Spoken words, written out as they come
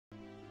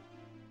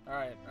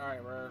Alright,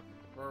 we're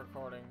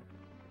recording.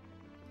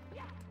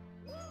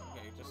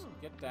 Okay, just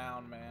get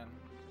down, man.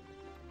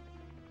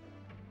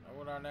 Know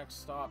what our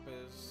next stop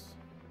is.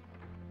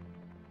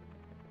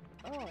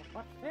 Oh,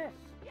 what's this?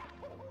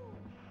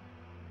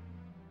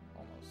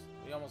 Almost.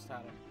 We almost had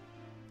him.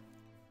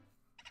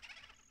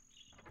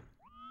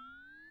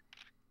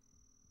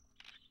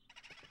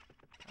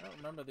 I don't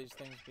remember these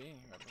things being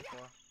here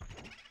before.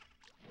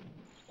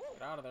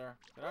 Get out of there.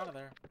 Get out of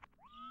there.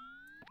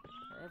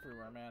 They're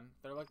everywhere, man.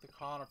 They're like the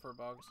conifer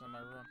bugs in my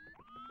room.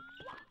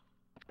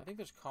 I think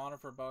there's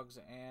conifer bugs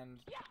and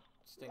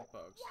stink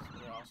bugs. It's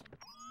pretty awesome.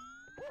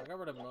 I got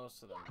rid of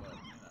most of them, but,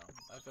 you know,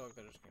 I feel like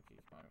they're just gonna keep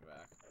coming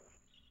back.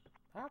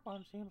 That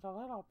one seems a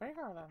little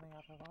bigger than the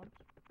other ones.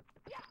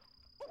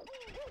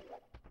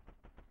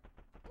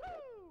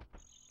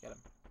 Get him.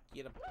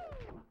 Get him.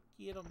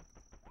 Get him.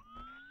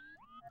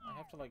 I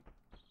have to, like...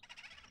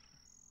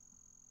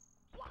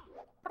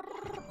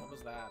 What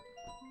was that?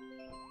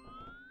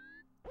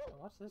 Oh,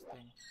 what's this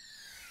thing?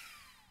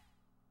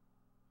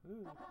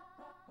 Ooh.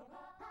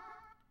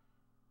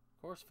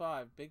 Course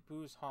 5, Big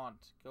Boo's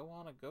Haunt. Go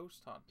on a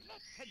ghost hunt.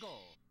 Let's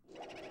go.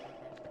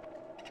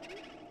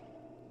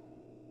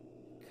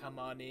 Come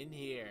on in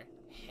here.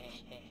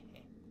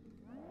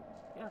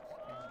 Yeah.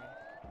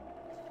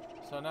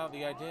 So now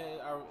the idea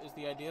is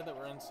the idea that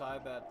we're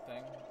inside that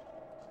thing.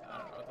 I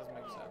don't know. It doesn't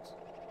make sense.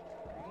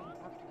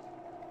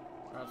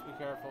 Alright, let's be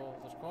careful.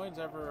 There's coins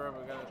everywhere.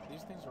 We got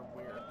these things are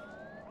weird.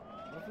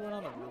 What if we went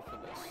on the roof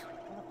of this?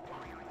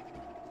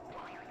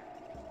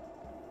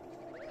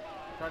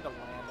 Tried to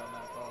land on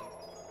that boat.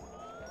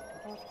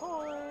 Those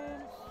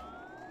coins.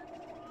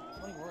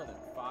 How many were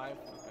there? 5?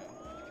 Okay.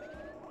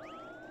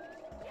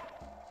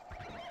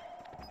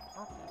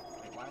 Okay.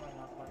 Why am I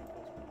not playing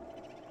full screen?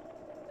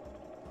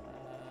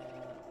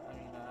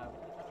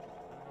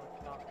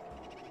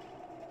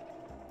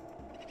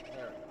 There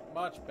we go.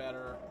 Much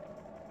better.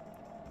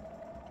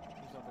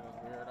 Something was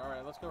weird.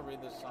 Alright, let's go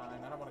read this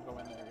sign. I don't want to go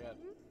in there yet.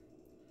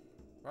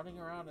 Running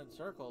around in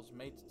circles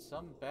made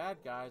some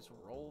bad guys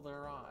roll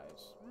their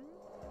eyes.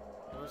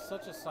 There was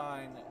such a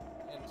sign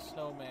in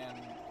Snowman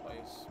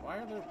Place. Why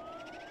are there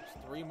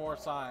 3 more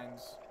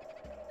signs?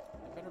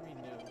 They better be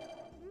new.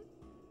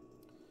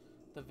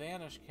 The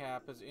vanish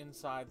cap is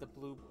inside the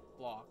blue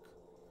block.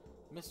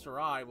 Mr.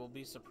 I will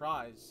be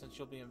surprised since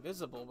you'll be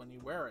invisible when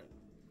you wear it.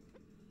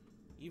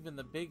 Even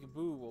the Big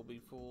Boo will be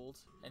fooled,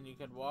 and you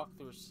can walk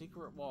through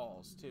secret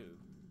walls, too.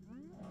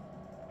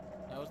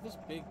 Now, is this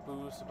Big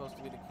Boo supposed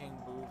to be the King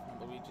Boo from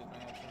Luigi's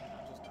Mansion?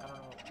 I don't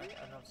know.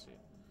 I don't see it.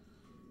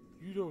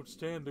 You don't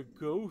stand a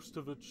ghost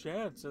of a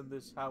chance in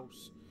this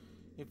house.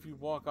 If you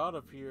walk out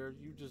of here,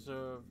 you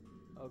deserve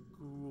a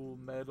ghoul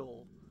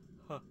medal.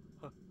 I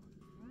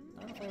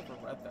don't know if I ever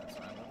read that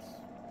sign. That's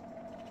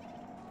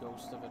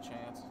ghost of a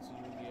chance. It's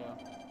Yu-Gi-Oh!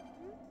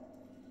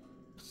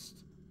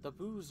 Psst. The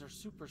Boos are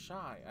super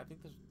shy. I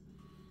think there's...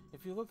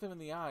 If you look them in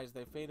the eyes,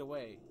 they fade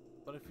away.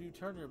 But if you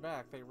turn your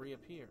back, they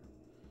reappear.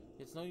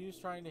 It's no use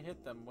trying to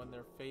hit them when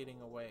they're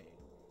fading away.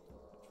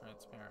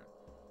 Transparent.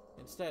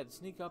 Instead,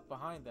 sneak up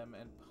behind them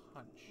and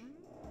punch.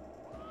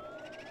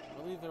 I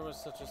believe there was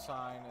such a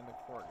sign in the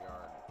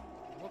courtyard.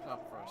 Look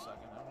up for a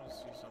second. I want to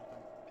see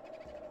something.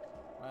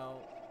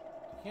 Well,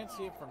 you can't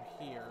see it from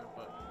here,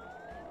 but...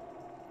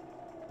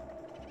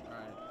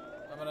 Alright.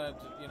 I'm gonna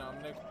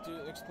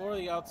explore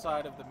the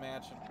outside of the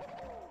mansion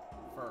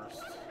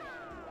first.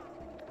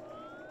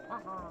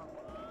 Alright,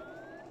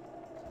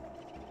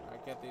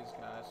 get these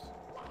guys.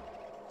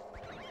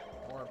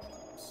 More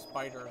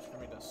spiders for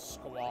me to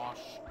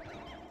squash.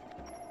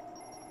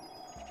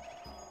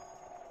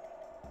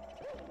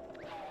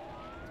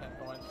 10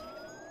 points.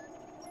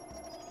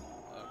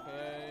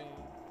 Okay. I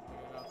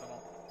think I got them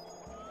all.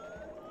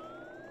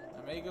 I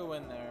may go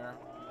in there.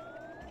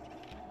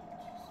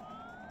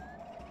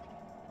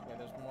 Okay,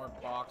 there's more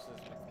boxes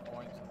with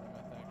coins in them,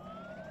 I think.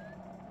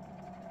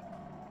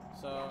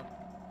 So,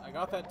 I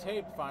got that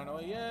tape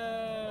finally.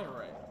 Yeah,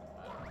 right.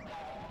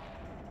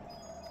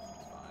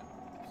 It's fine.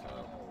 So,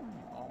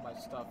 all my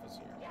stuff is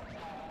here.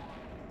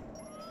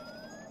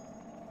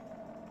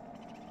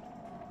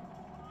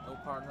 No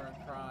partner in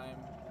crime.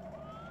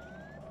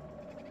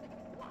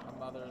 My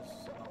mother's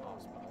in the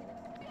hospital.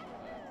 I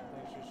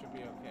think she should be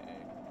okay.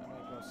 I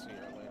might go see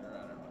her later. I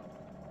don't know.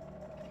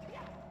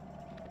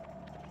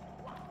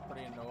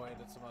 Pretty annoyed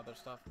at some other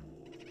stuff.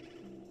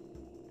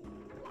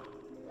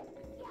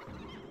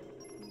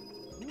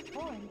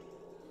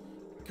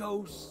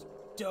 Ghosts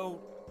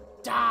don't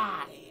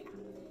die!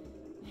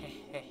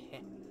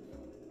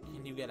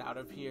 Can you get out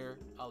of here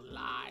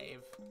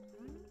alive?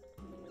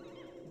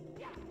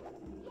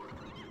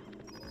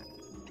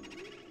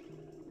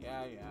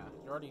 Yeah.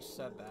 You already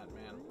said that,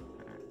 man.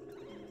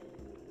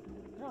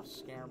 They don't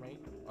scare me.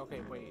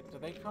 Okay, wait. Do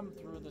they come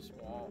through this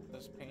wall?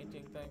 This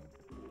painting thing?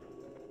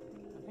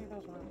 I think that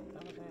was it.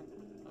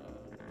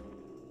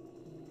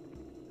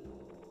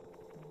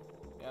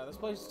 Yeah, this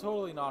place is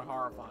totally not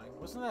horrifying.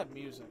 Listen to that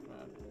music,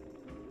 man.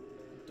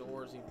 The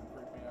doors even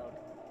creep me out.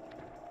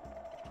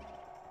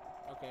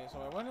 Okay, so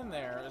I went in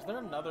there. Is there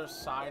another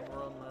side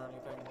room or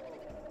anything?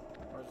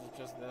 Or is it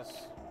just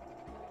this.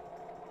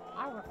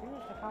 I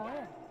refuse to go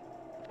in.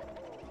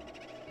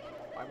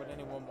 Why would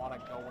anyone want to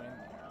go in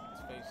there?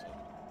 Let's face it.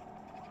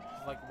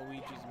 It's like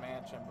Luigi's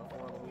Mansion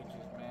before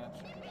Luigi's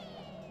Mansion.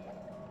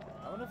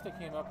 I wonder if they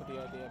came up with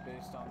the idea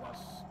based on this,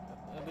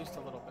 at least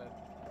a little bit.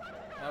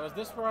 Now, is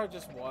this where I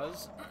just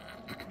was?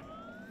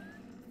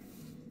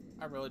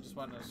 I really just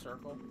went in a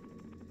circle.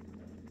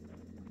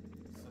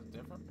 This is a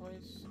different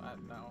place?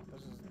 No,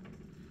 this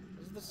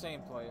is the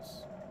same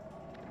place.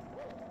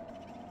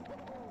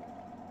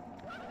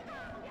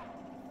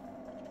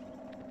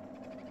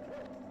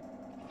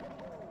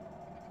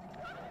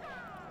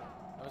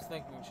 I was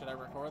thinking, should I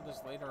record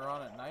this later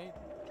on at night?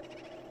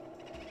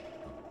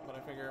 But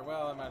I figure,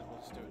 well, I might as well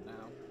just do it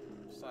now.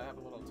 So I have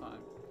a little time.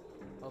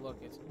 Oh,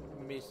 look, it's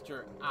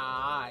Mr.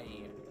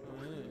 I.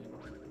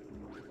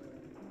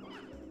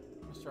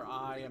 Mr.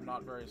 I am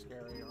not very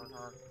scary or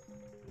hard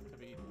to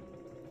beat.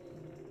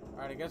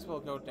 Alright, I guess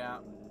we'll go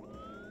down.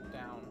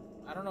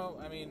 I don't know,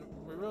 I mean,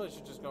 we really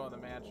should just go in the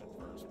mansion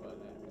first, but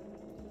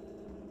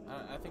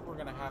I think we're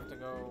gonna have to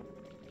go,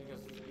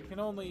 because you can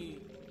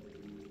only...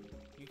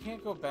 You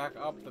can't go back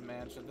up the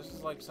mansion. This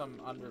is like some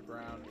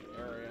underground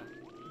area.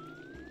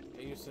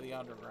 Get used to the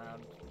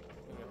underground.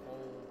 There's a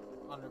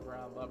whole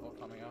underground level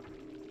coming up.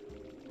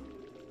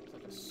 It's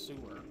like a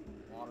sewer.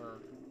 Water.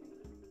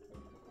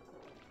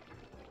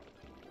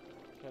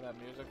 Hear that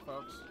music,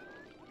 folks?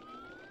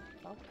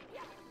 Oh.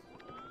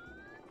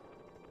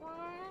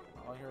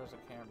 All I hear is a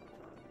camera turn.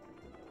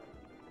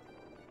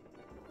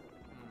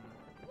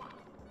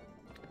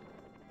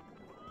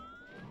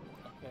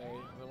 Okay,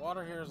 the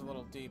water here is a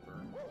little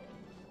deeper.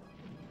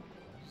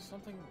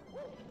 Something...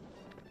 Is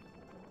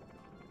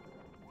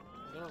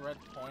there a red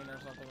coin or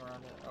something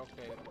around here?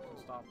 Okay, we can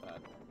stop that. I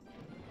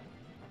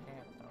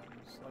can't, though. I'm a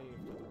slave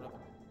to the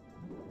rhythm.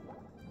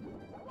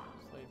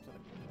 Slave to the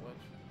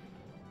glitch.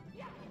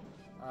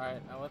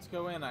 Alright, now let's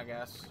go in, I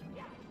guess.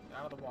 Get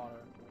out of the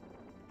water.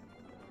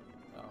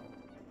 Oh.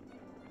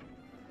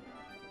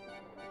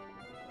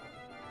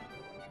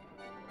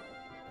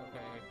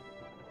 Okay.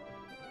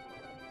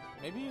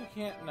 Maybe you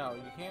can't... No,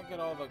 you can't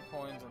get all the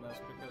coins in this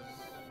because...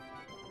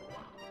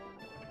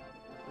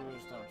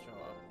 Boos don't show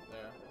up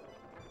there.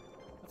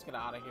 Let's get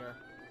out of here.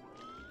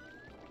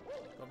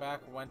 Go back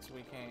whence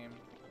we came.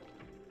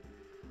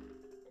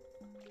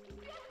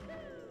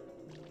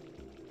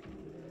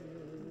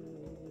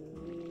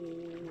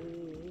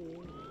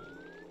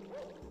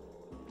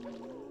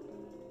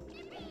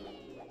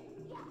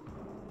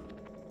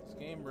 This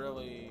game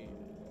really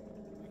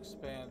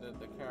expanded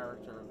the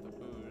character of the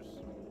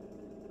Boos.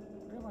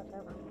 Pretty much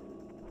ever.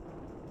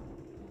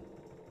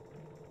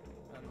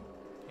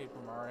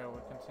 Paper Mario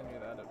would continue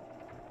that.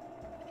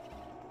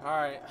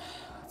 Alright,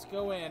 let's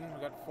go in. We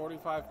got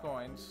 45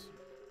 coins.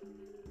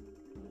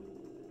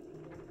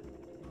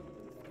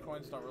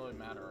 Coins don't really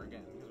matter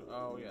again.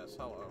 Oh, yes,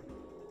 hello.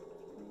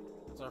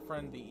 It's our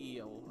friend the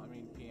eel. I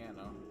mean,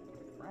 piano.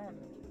 Friend.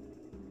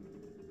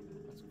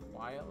 Let's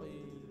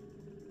quietly...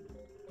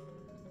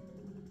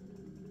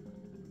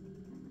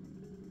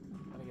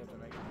 I think you have to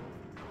make a move.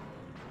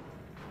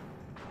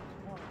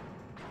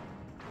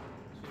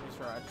 Excuse me,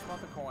 sir. I just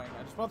want the coin.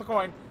 I just want the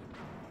coin!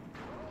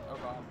 Oh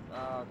god.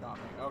 Got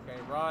me.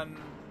 Okay, run.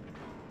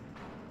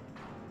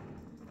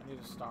 I need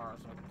a star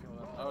so I can kill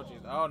them. Oh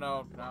jeez. Oh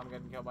no. Now I'm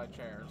getting killed by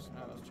chairs.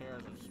 Man, those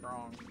chairs are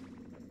strong.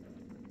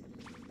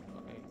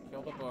 Okay,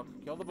 kill the book.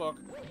 Kill the book.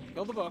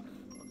 Kill the book.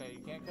 Okay, you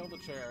can't kill the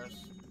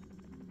chairs.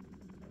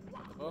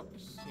 The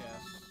books,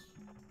 yes.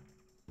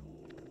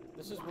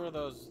 This is where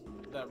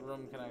that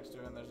room connects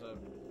to, and there's a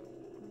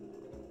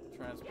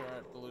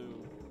transparent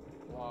blue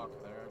block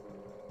there.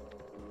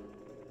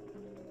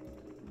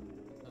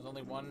 There's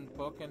only one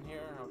book in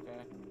here?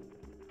 Okay.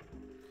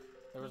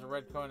 There was a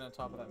red coin on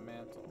top of that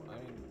mantle. I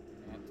mean,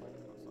 mantle?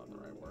 That's not the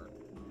right word.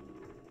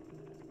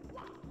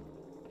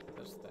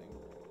 This thing.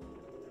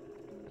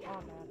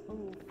 Oh man,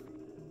 move.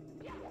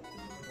 I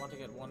want to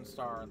get 1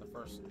 star in the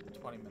first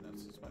 20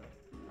 minutes. That's better.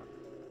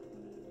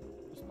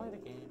 Just play the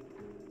game.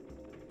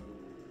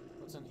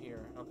 What's in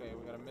here? Okay,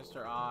 we got a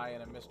Mr. I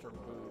and a Mr.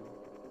 Boo.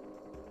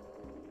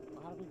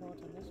 How do we go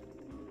into Mr.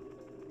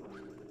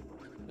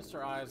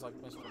 Mr. I is like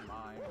Mr.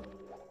 Mime.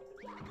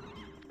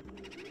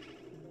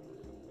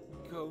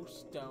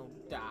 Ghosts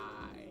don't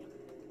die.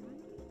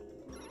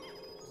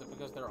 Is it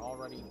because they're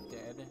already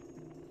dead?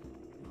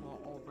 Well,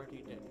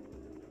 already dead.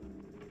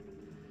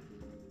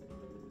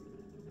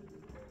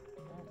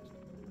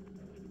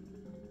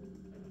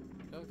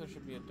 I feel like there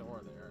should be a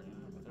door there,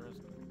 but there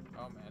isn't.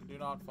 Oh man, do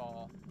not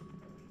fall.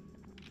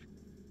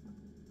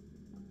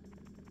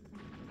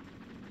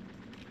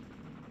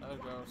 Another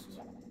ghost.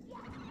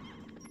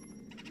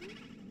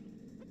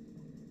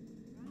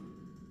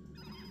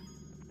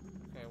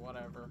 Okay,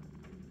 whatever.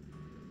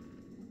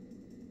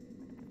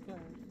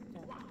 Trying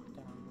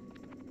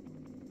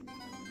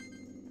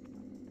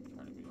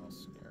to be all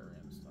scary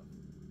and stuff.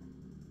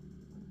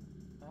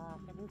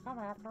 Can you come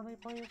after me,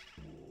 please?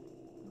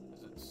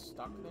 Is it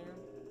stuck there?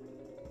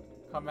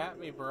 Come at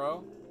me,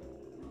 bro.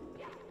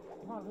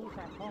 I'm gonna lose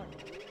that coin.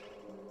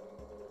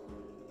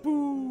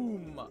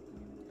 Boom!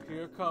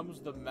 Here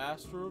comes the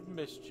Master of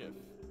Mischief.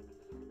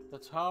 The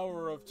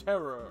Tower of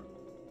Terror.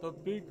 The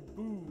Big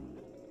Boo.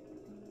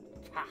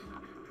 What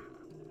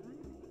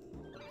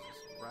is this,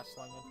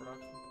 wrestling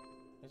introduction?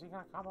 Is he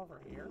gonna come over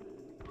here?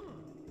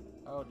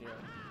 Oh dear.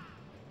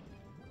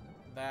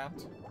 That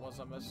was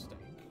a mistake.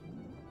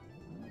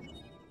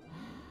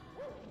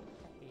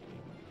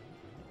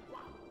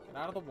 Get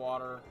out of the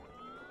water.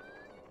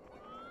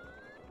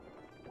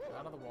 Get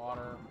out of the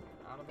water.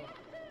 Out of the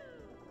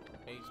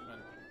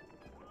basement.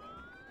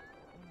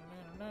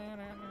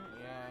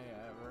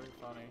 Yeah, very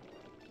funny.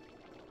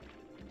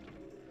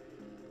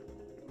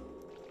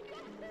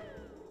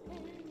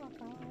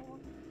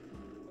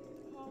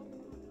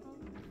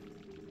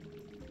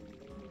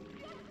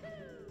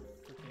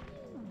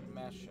 Freaking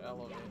mesh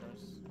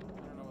elevators. I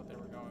don't know what they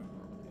were going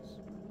for with these.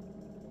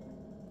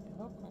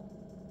 They look cool.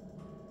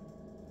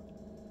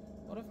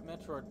 What if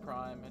Metroid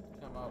Prime had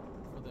come out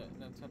for the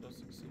Nintendo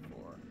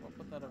 64? What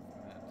would that have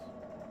meant?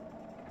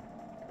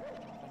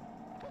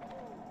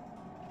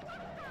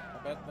 I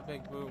bet the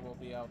Big Boo will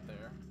be out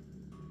there.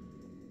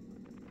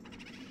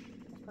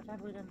 Let's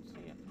pretend we didn't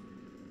see it.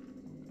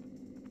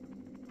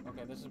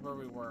 Okay, this is where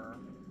we were.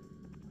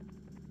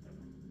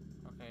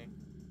 Okay.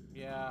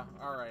 Yeah,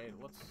 alright,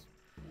 let's...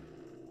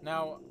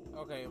 Now,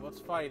 okay, let's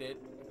fight it.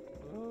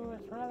 Ooh,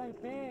 it's really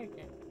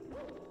big.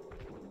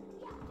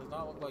 Does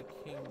not look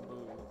like King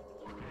Boo.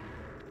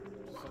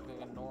 Just look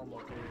like a normal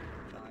Boo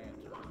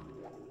giant.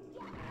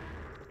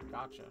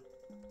 Gotcha.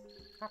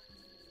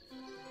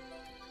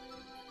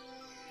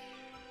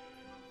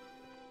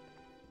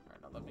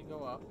 Alright, now let me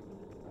go up.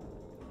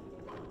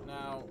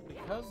 Now,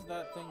 because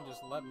that thing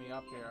just let me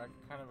up here, I can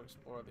kind of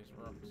explore these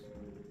rooms.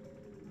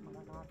 Oh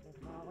my god,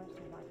 dude, you're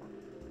wasting my time.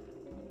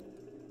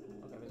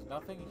 Okay, there's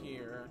nothing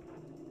here.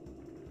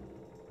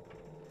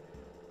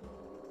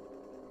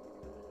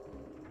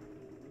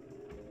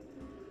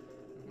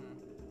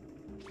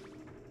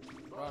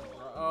 Run,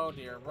 oh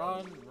dear,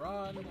 run!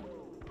 This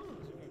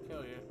is gonna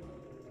kill you.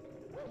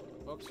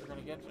 Books are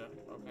gonna get you.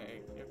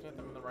 Okay, you have to hit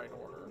them in the right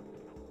order.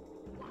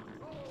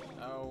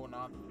 No,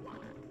 not...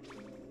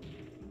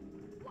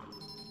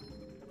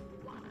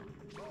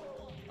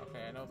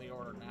 Okay, I know the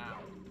order now.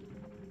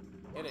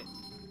 Hit it.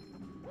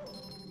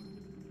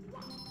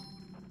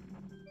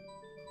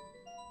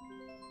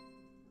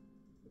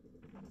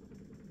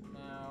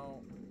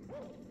 Now...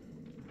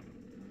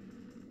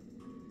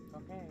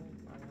 Okay,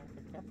 I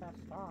could get that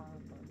star,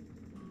 but...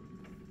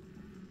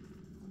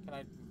 Can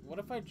I... What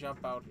if I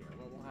jump out here?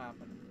 What will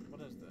happen?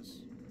 What is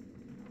this?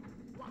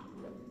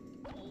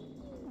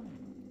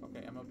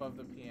 Okay, I'm above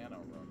the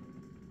piano room.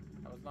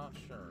 I was not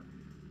sure.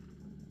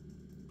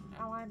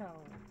 Now I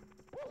know.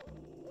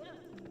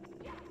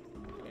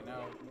 Okay,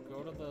 now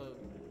go to the...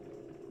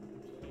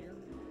 here?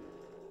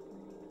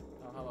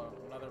 Oh, hello.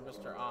 Another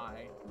Mr.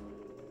 I.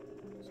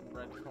 Some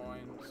red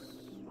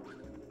coins.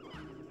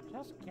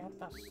 Just get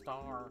the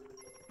star.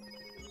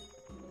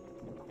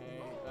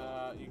 Okay,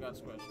 you got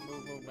squished.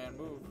 Move, man,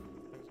 move.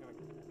 Thing's gonna...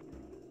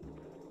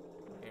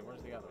 Okay,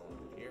 where's the other one?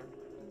 Here?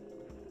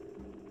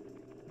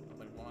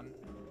 Only one?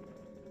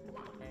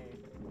 Okay.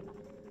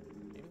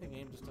 Maybe the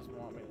game just doesn't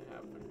want me to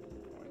have the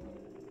coin.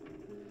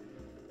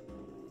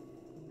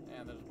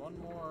 And there's one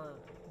more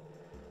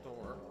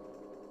door.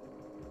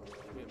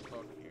 Should be a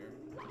book here.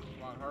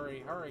 Come on,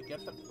 hurry, get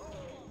the...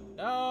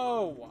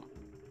 No!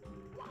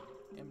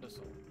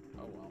 Imbecile.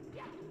 Oh well.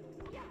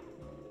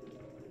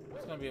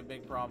 It's gonna be a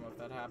big problem if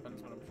that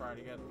happens when I'm trying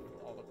to get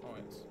all the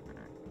coins.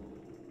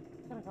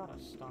 Could have got a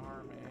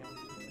star, man.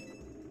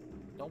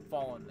 Don't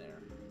fall in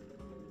there.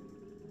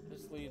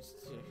 This leads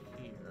to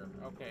here.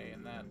 Okay,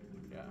 and that,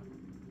 yeah.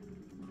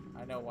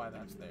 I know why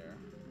that's there.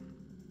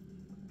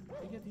 Where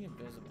do you get the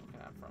invisible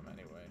cap from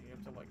anyway? You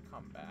have to, like,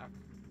 come back.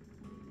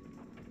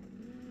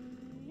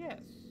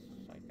 Yes,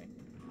 I think.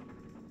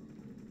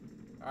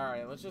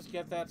 Alright, let's just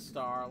get that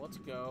star. Let's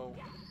go.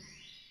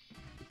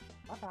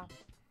 Okay.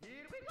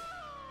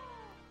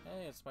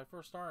 Hey, it's my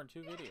first star in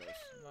 2 videos.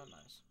 Not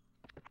nice.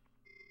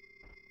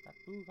 That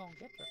boo gonna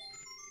get you.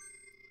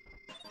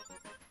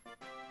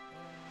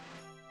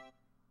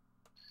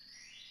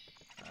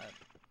 Alright,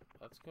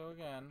 let's go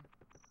again.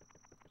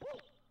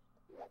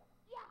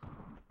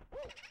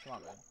 Come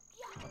on, man.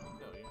 Let me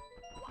kill you.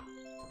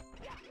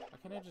 Why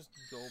can't I just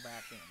go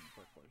back in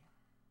quickly?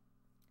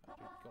 I have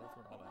to go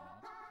through all that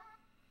nonsense.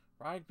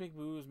 Ride Big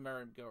Boo's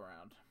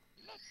merry-go-round.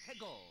 Let's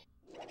go.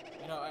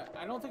 You know,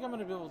 I don't think I'm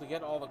going to be able to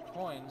get all the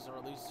coins, or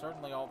at least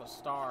certainly all the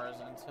stars,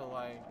 until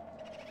I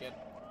get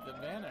the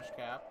Vanish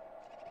Cap.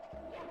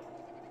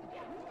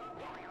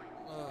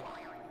 Ugh.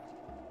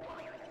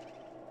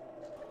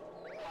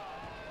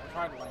 I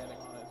tried landing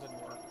on it, it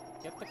didn't work.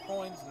 Get the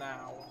coins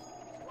now.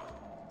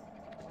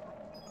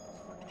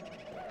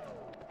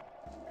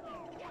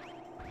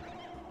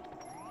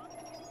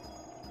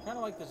 I kind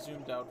of like the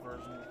zoomed out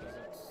version because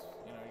it's,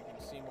 you know, you can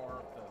see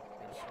more of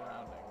your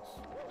surroundings.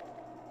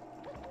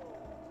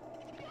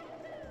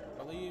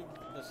 I believe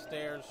the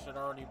stairs should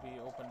already be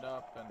opened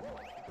up and be able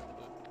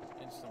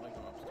to instantly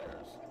go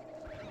upstairs.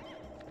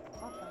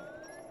 Okay.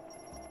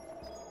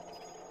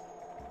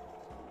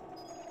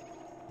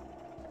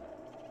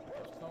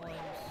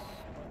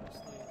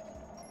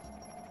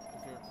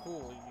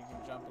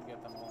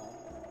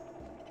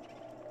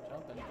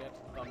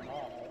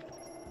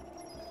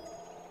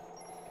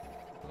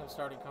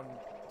 starting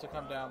to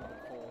come down with a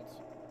cold.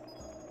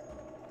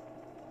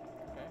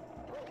 Okay,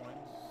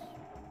 coins.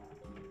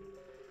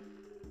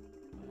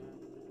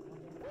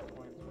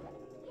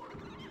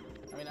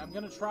 I mean, I'm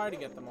gonna try to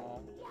get them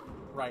all.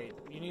 Right,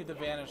 you need the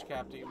vanish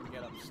cap to even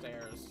get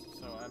upstairs,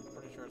 so I'm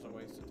pretty sure it's a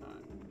waste of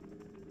time.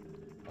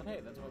 But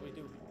hey, that's what we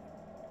do.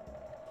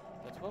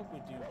 That's what we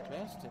do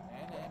best in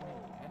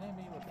NME.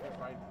 NME would fit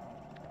right at home.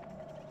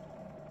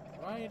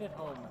 Right at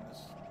home in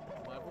this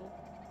level.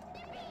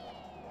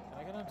 Can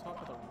I get on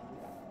top of the roof?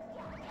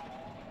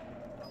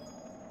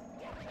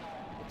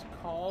 It's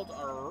called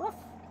a roof.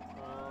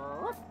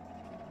 Roof.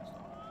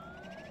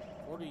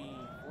 40.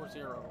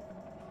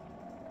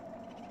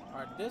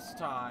 Alright, this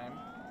time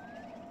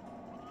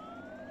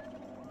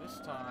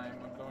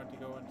I'm going to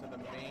go into the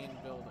main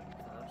building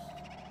first.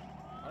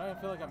 I don't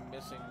feel like I'm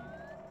missing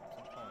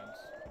some coins.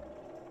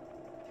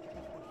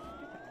 Hang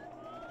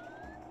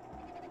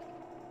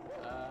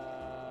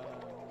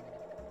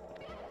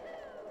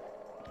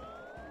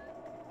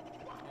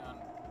on.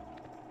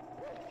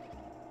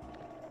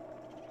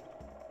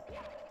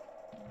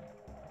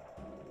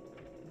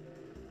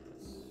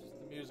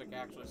 The music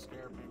actually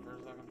scared me for a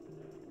second.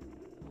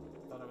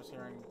 Thought I was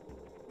hearing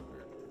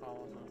weird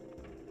calls on.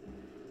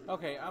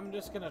 Okay, I'm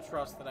just gonna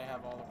trust that I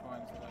have all the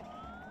coins that I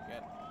can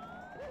get.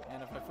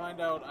 And if I find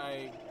out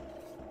I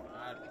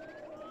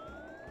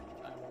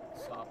will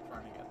stop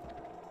trying to get them.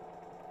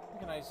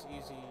 Make a nice,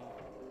 easy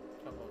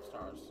couple of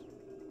stars.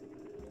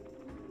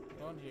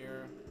 Go in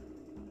here.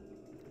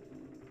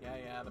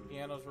 Yeah, the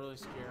piano's really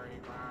scary.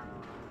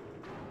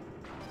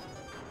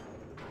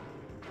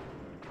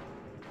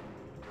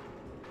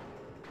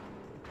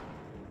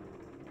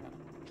 Yeah.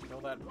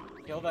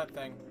 Kill that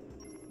thing.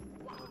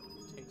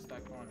 It takes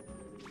that coin.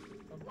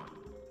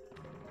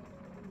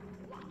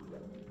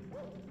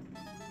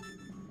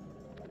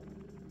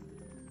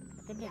 I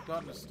couldn't have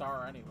gotten a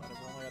star anyway.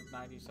 I've only got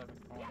 97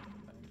 coins, I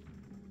think.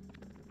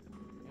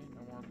 Okay,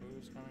 no more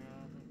booze coming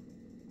out.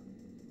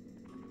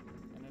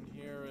 And in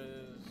here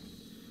is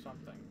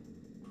something.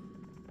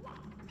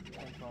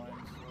 10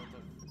 coins worth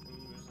of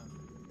booze and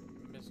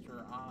Mr.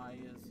 I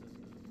is.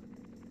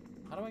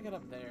 How do I get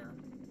up there?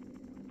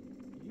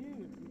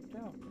 You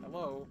don't.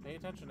 Hello, pay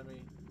attention to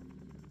me.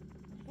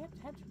 Pay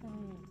attention to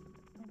me.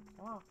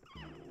 Oh, God.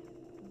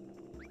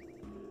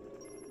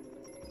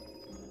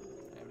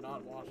 I have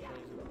not watched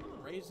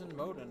Raisin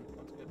Moden.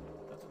 That's good.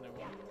 That's a new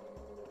one.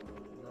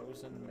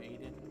 Rosen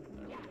Maiden.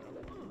 There we go.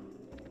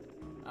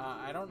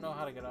 I don't know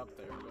how to get up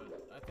there,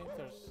 but I think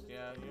there's...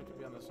 Yeah, you have to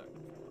be on the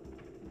second floor.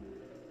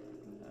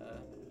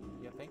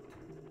 You think?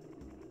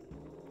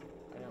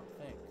 I don't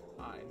think.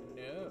 I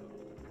know.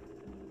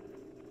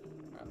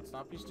 Alright, let's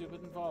not be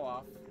stupid and fall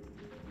off.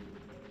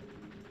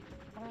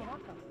 But I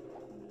want them.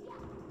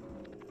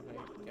 Okay,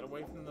 get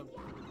away from the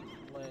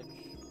ledge.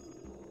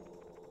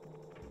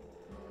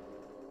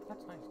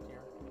 That's nice,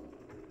 dear.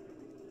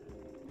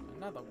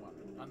 Another one.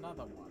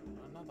 Another one.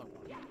 Another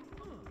one.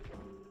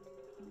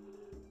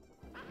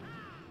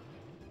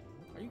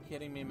 Are you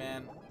kidding me,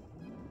 man?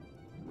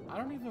 I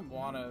don't even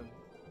want to...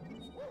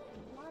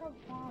 I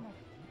don't want it.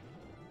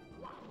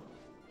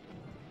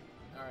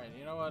 Alright,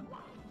 you know what? No.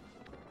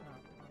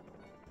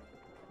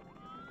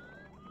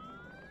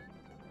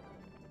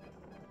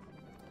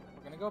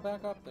 We're gonna go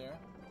back up there.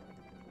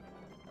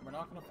 And we're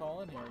not gonna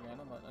fall in here again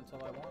until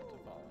I want to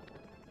fall in.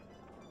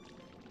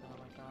 Oh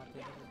my god,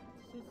 dude,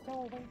 This is so a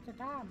waste of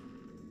time.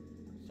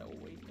 so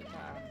waste of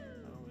time.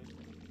 So waste of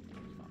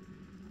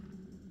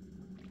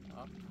time.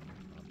 Up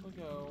we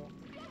go.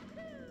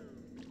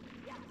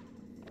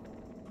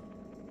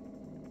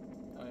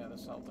 Oh yeah, the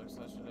Celtics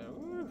yesterday.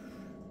 Oof.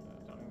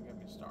 Don't even get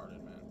me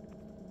started, man.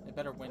 They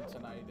better win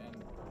tonight and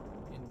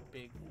in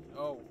big.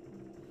 Oh,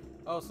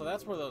 so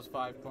that's where those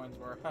 5 coins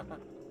were. Okay.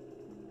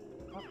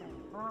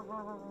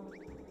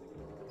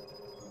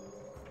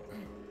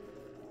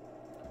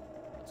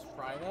 Let's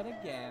try that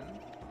again.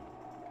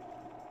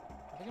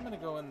 I think I'm gonna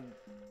go in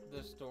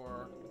this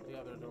door, the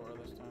other door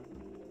this time.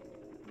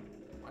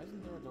 Why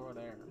isn't there a door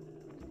there?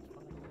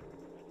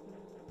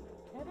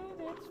 Get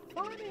it? It's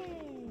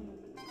funny.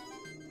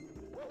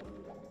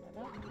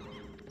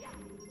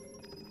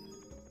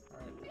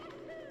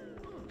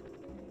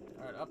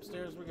 Alright,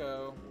 upstairs we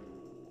go.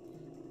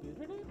 Is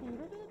this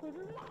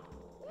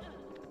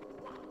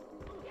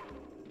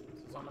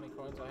how many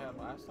coins I had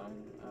last time?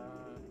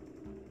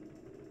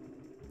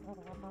 Oh,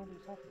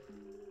 197.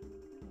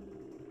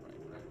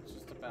 Right. It's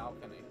just a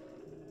balcony. You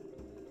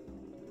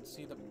can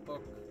see the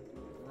book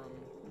from...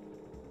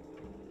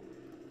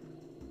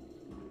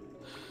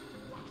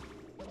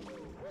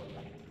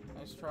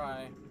 Nice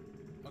try.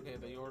 Okay,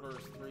 the order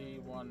is 3,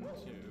 1,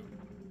 2.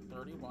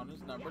 31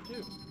 is number 2. Do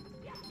you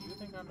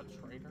think I'm a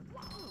traitor?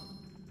 No.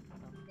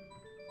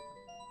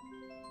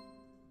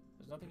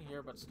 There's nothing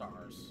here but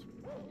stars.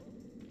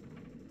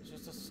 It's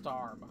just a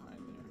star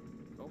behind there.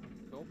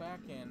 Go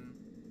back in.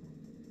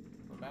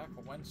 Go back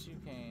whence you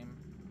came.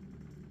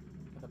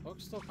 Can the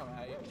books still come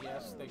at you?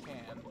 Yes, they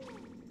can.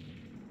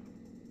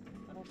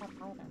 But I got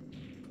either.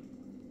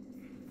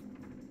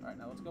 Alright,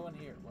 now let's go in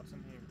here. What's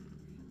in here?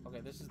 Okay,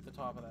 this is the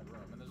top of that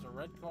room, and there's a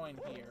red coin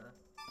here.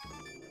 I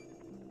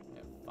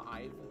have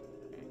 5.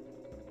 Okay.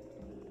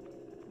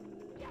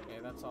 Okay,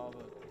 that's all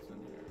that's in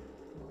here.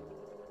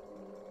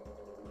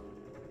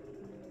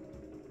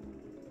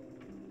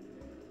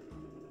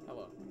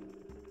 Hello.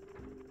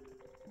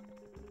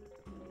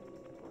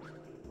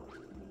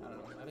 I don't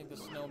know. I think the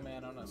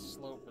snowman on a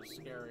slope is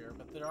scarier,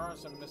 but there are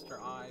some Mr.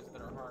 Eyes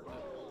that are hard to...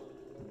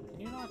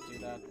 Can you not do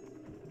that?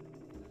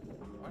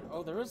 What?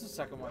 Oh, there is a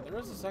second one. There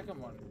is a second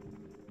one.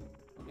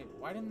 Okay,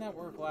 why didn't that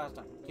work last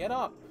time? Get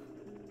up!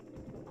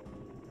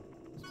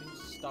 It's being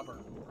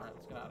stubborn. Alright,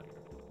 let's get out of here.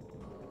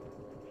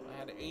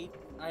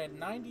 I had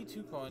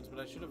 92 coins, but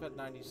I should have had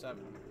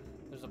 97.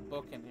 There's a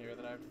book in here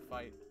that I have to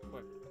fight.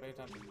 Quick, pay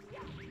attention.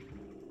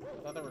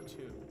 I thought there were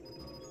 2.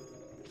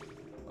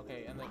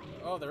 Okay, and then...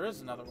 Oh, there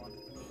is another one.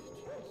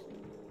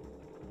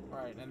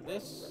 Alright, and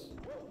this...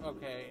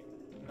 Okay,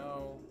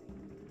 no.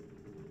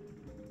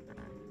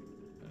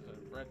 There's a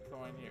red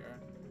coin here.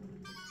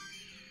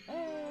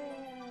 Oh!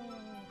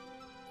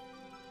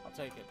 I'll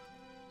take it.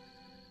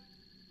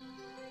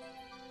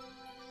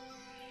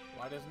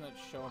 Why doesn't it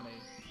show me?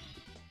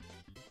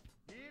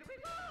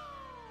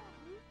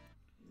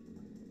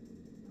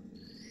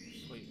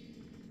 Sweet.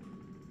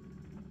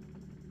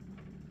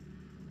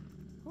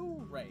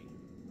 Hooray.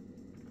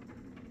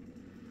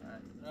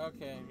 Alright,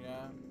 okay, yeah.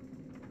 I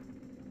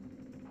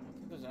don't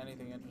think there's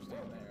anything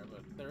interesting there,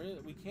 but there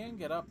is. We can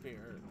get up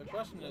here. The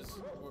question is...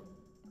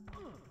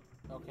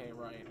 Okay,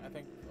 right. I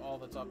think all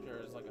that's up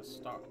here is like a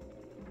star.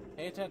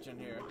 Pay attention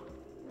here.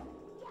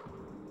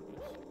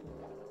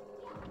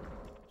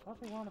 Supposed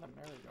to be one of the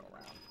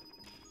merry-go-round.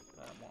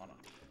 But I don't wanna.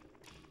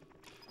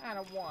 I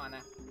don't wanna.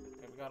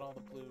 Okay, we got all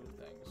the blue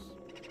things.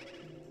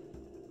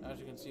 As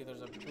you can see,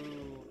 there's a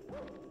blue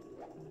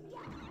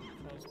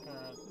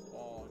transparent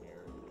ball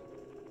here.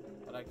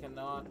 But I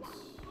cannot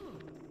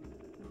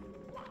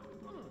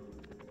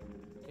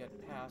get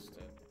past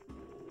it.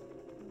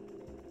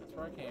 That's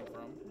where I came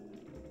from.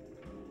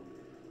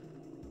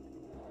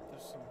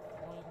 There's some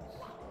coins.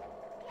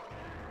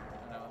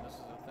 I know, this is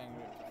a thing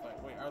we have to fight.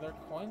 Wait, are there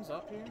coins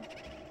up here?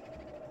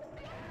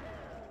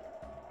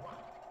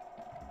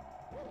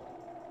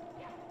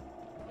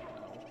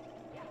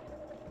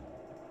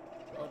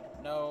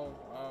 No.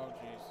 Oh,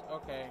 jeez.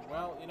 Okay,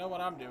 well, you know what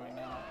I'm doing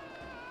now.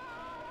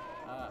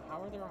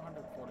 How are there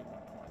 141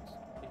 coins?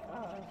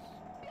 Because...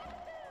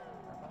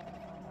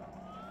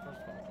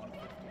 First of all,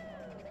 150.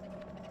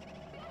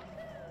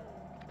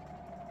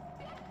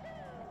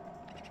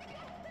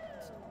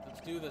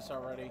 Let's do this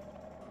already.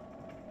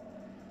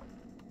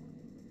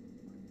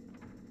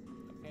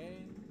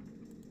 Okay.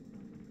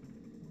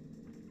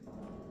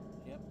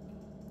 Yep.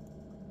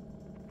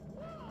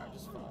 Alright,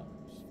 just fall.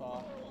 Just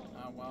fall.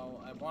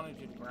 Well, I wanted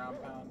you to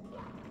ground pound,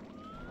 but...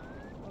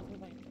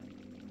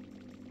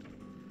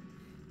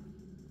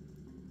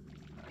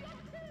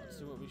 Let's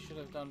do what we should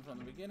have done from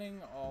the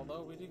beginning,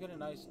 although we did get a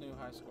nice new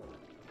high score.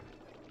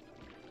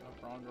 Oh,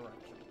 wrong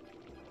direction.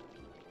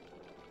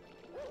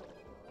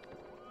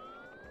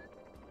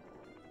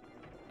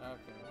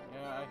 Okay,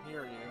 yeah, I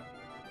hear you.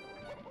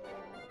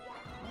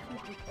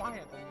 Please be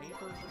quiet, the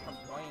neighbors are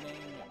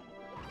complaining.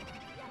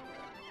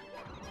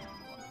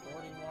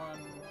 141.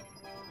 Did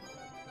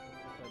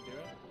I do it?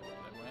 Did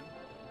I win?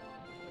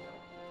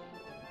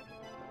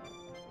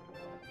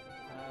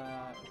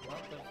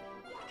 Well,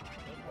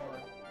 there's more.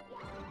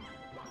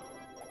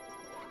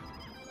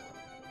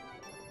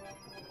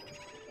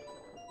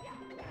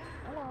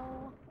 Hello.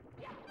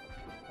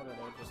 What are they,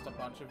 just a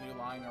bunch of you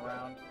lying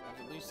around?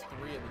 There's at least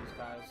 3 of these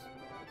guys.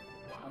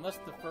 Unless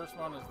the first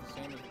one is the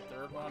same as the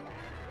third one.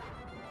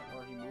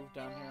 Or he moved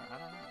down here. I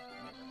don't know.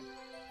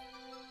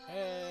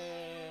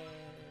 Hey!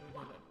 We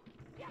did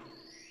it.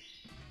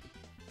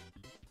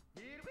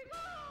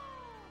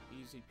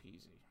 Easy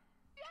peasy.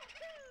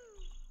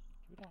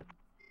 Too done.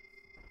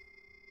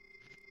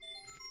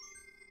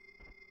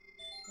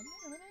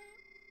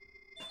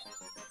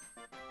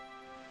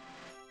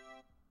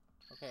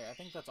 Okay, I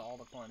think that's all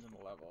the coins in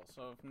the level.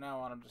 So from now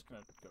on, I'm just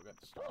gonna go get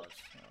the stars.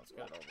 Yeah, let's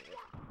get it over with.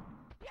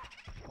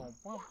 Boom,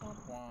 boom, boom,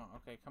 boom.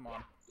 Okay, come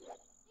on.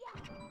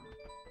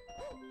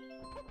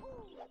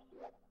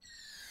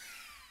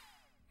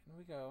 Here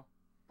we go.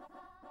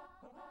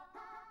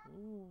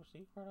 Ooh,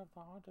 secret of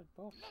the haunted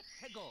book.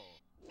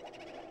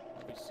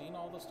 Have we seen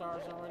all the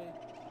stars already?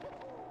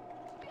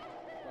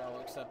 Well,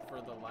 except for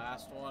the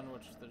last one,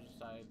 which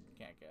I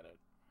can't get it.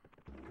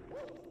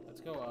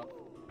 Let's go up.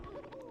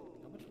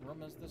 Now, which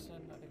room is this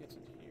in? I think it's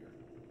in here.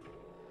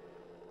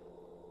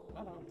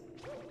 Hello.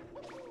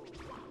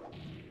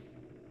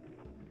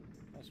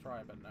 Nice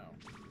try, but no.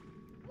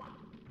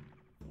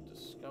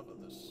 Discover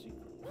the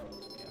secret.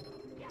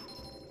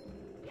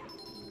 Yeah.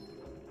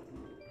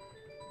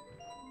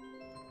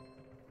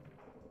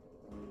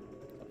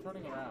 Stop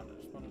turning around. I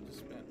just wanted to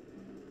spin.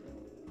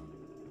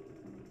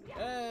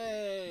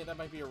 Hey! That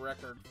might be a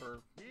record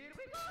for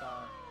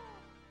star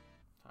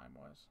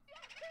time-wise.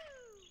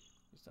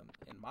 At least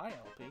in my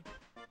LP.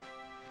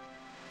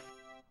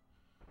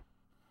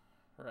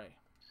 Hooray.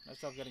 Nice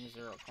job getting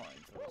 0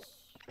 coins. That was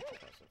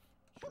impressive.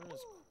 Sure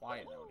is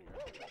quiet out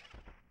here.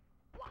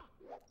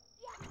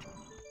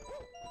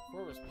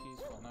 Before it was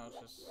peaceful, now it's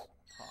just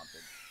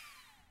haunted.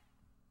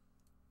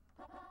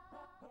 Okay.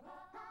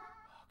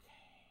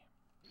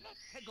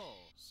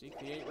 Seek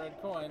the 8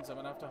 red coins. I'm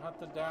gonna have to hunt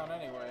them down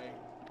anyway.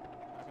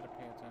 I gotta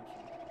pay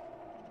attention.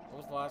 What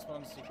was the last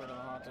one? Secret of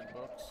the Haunted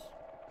Books.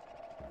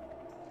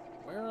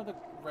 Where are the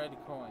red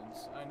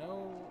coins? I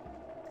know...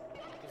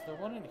 Is there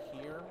one in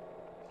here?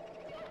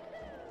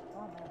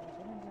 Oh man, I've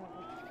been in here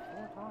like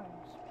 4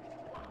 times.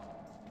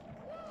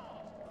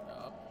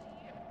 Up.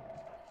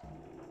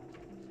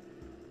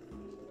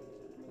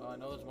 Well, I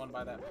know there's one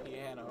by that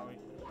piano.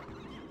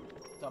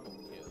 Double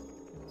kill.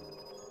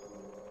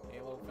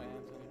 Halo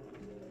fans, anyway.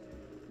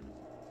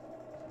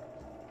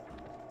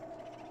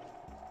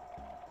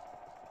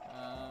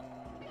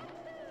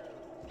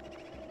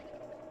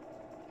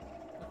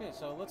 Okay,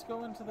 so let's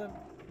go into the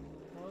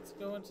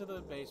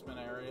basement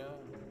area.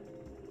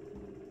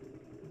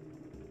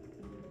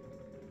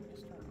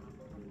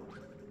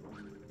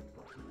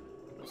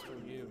 Mr.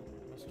 You,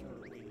 Mr.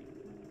 We.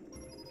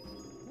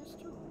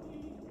 Mr. We.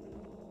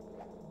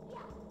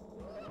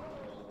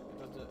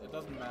 It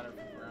doesn't matter if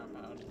you ground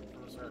pound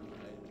from a certain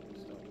height.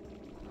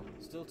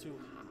 Still too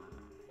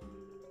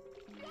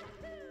high.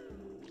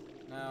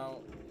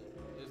 Now,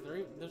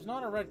 there's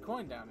not a red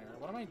coin down here.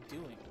 What am I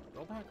doing?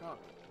 Go back up.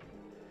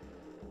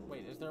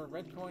 Wait, is there a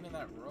red coin in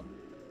that room?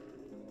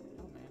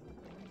 Oh man.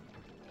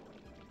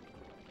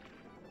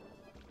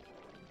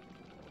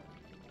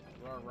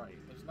 You are right.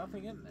 There's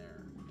nothing in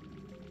there.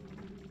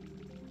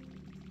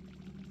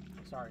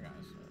 Sorry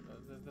guys.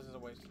 This is a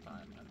waste of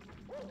time, man.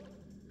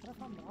 What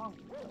if I'm wrong?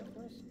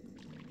 First?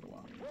 Go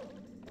up.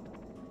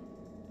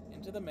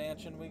 Into the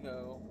mansion we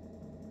go.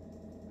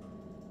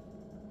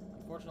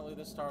 Unfortunately,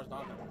 this star is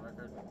not on the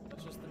record.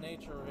 That's just the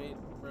nature of 8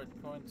 red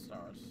coin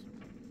stars.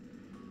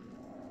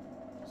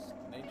 Just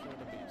the nature of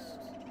the beast.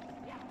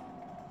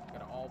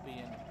 Gotta all be in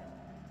here.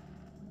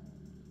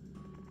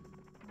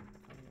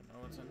 I don't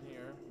know what's in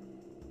here.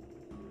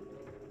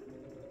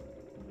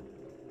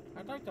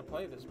 I'd like to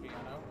play this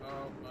piano.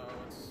 Oh,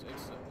 it's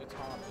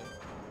haunted.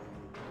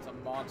 It's a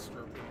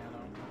monster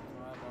piano.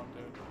 Well, that won't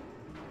do.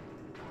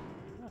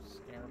 Don't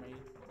scare me.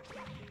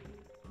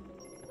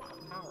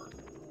 Howard,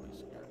 really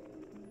scary.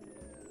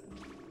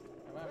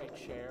 How about a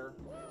chair?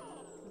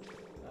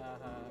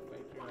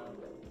 Fake you out.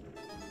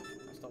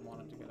 I still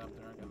wanted to get up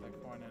there and get that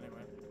coin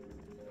anyway.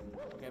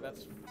 Okay,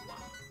 that's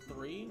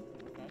 3.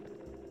 Okay.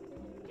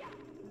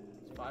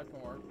 It's 5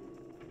 more.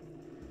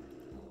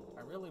 I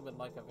really would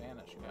like a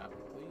vanish cap,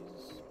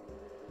 please.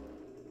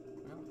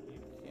 Well, you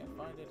can't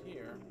find it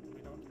here. We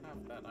don't have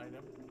that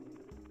item.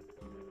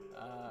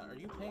 Are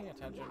you paying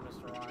attention,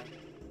 Mr. I?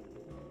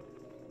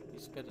 He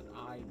spit an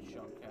eye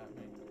junk at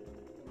me.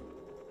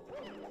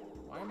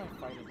 Why am I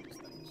fighting these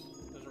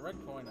things? There's a red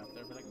coin up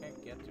there, but I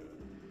can't get to it.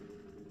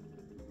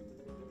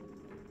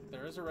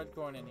 There is a red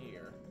coin in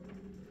here.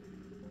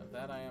 Of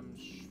that I am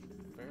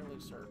fairly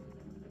certain.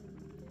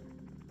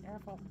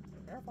 Careful.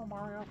 Careful,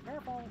 Mario.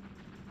 Careful.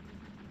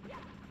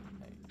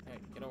 Hey,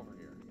 get over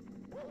here.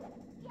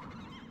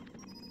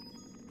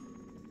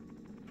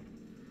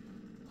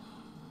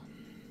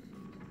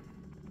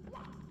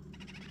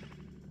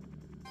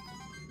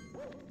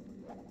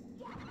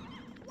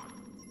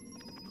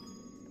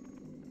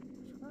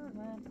 Screwed,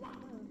 man.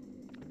 Screwed.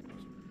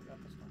 Got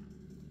this one.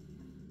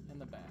 In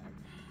the bag.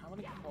 How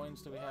many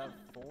coins do we have?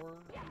 4?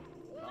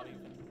 Not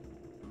even.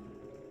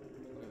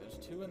 Okay, there's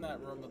 2 in that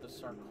room with the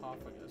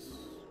sarcophagus.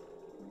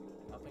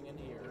 Nothing in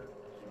here.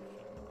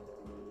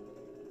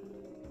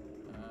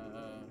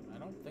 I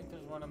don't think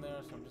there's one in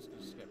there, so I'm just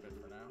gonna skip it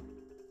for now.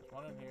 There's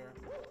one in here.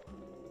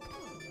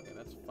 Okay,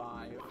 that's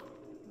 5.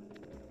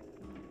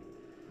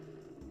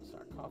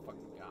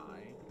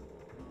 Sarcophagi.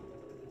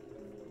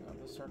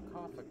 The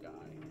sarcophagi.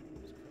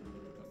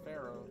 The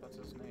pharaoh, that's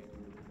his name.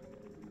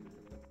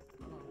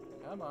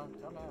 Come on,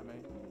 come at me.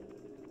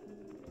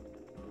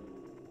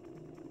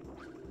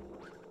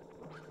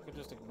 I could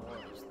just ignore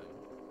this thing.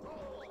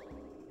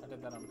 I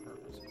did that on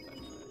purpose, because I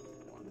just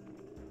did 1.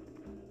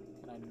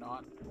 Can I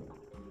not?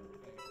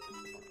 Okay,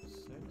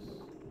 6.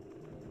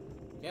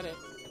 Get it!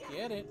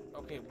 Get it!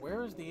 Okay,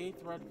 where is the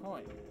 8th red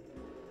coin?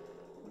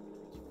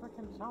 It's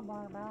freaking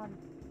somewhere, man.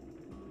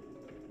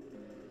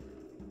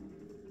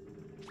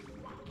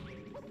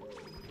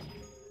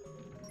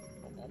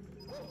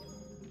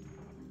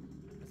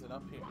 Is it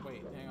up here?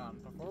 Wait, hang on.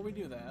 Before we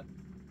do that,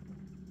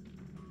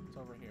 it's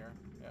over here.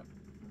 Yep.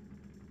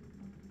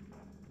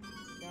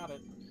 Got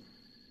it.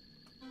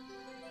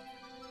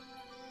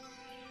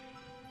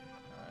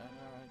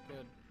 Alright,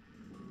 good.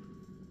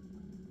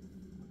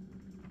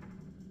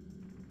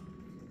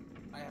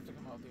 I have to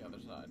come out the other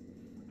side.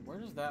 Where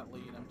does that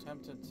lead? I'm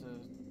tempted to...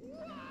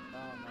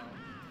 Oh no.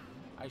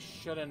 I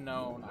should have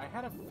known. I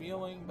had a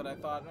feeling, but I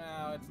thought,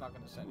 no, it's not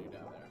going to send you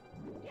down there.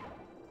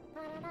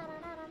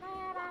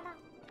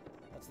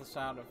 That's the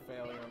sound of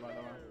failure, by the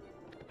way.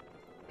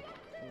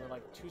 We were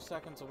like 2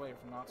 seconds away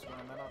from not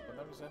screwing that up, but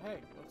then we said,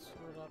 hey, let's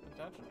screw it up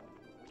intentionally.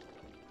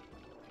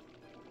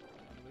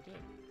 And we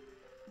did.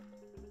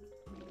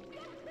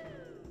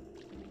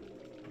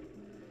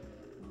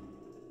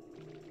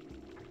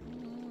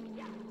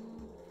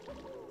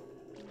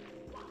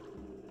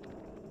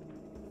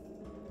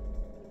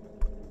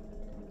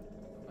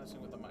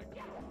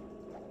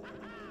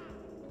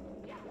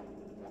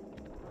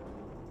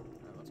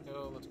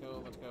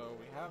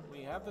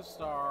 we have the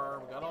star.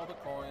 We got all the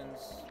coins.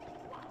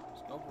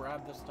 Just go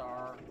grab the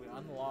star. We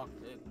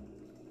unlocked it.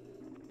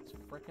 It's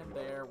frickin'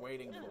 there,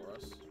 waiting for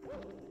us.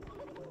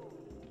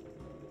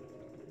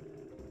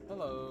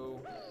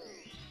 Hello.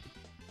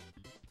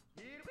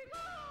 Here we go.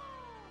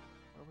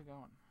 Where are we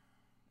going?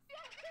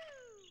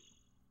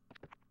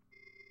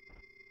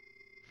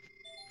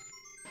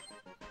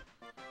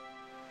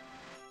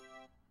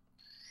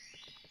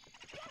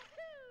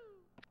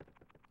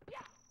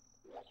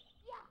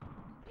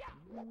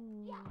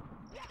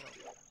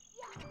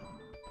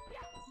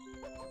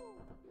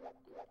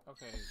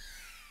 Okay,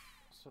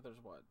 so there's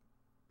what?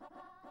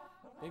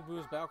 Big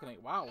Boo's balcony.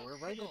 Wow, we're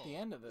right at the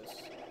end of this.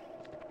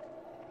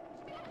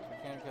 We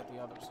can't get the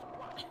other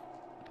star.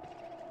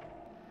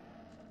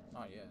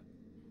 Not yet.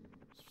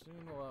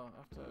 Soon we'll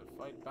have to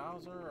fight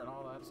Bowser and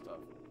all that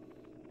stuff.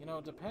 You know,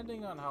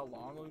 depending on how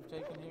long we've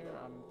taken here,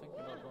 I'm thinking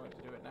about going to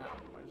do it now.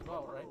 Might as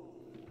well, right?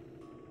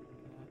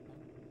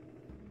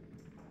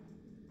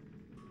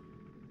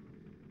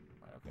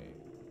 Right, okay.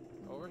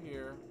 Over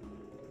here.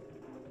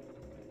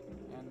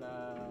 And,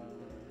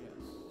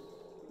 yes.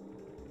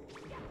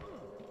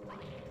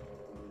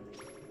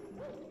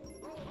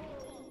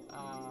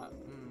 Well,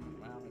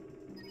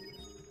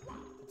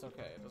 it's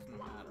okay, it doesn't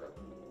matter.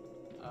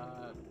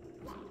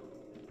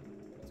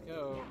 Let's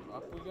go.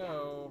 Up we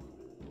go.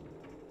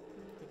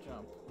 Good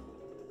jump.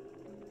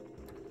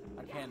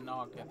 I can't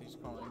not get these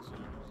coins. I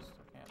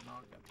can't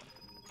not get them.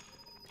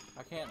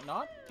 I can't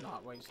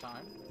not waste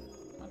time.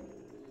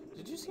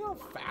 Did you see how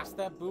fast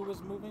that Boo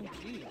was moving?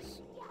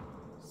 Jeez.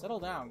 Settle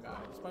down,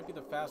 guys. This might be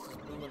the fastest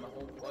Boo in the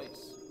whole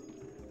place.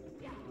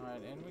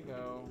 Alright, in we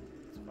go.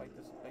 Let's fight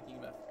this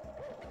behemoth.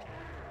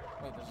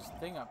 Wait, there's this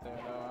thing up there,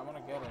 though. I want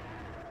to get it.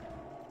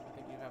 I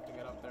think you have to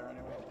get up there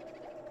anyway.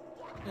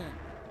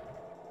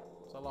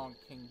 So long,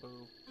 King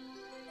Boo.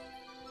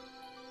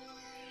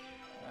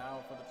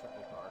 Now for the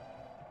triple card.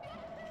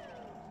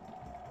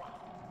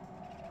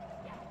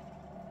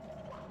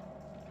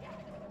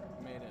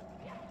 Made it.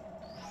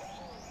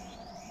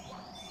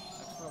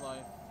 Extra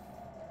life.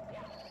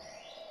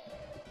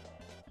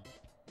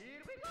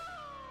 Here we go.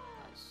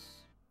 Nice.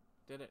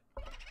 Did it.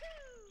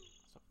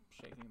 Stop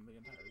shaking the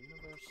entire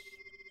universe.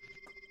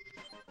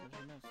 What did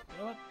you miss? You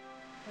know what?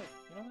 Hey,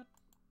 you know what?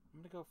 I'm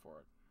gonna go for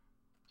it.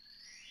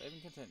 Save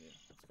and continue.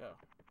 Let's go.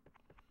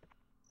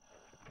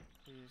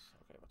 Please.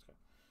 Okay, let's go.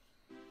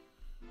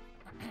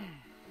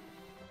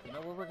 You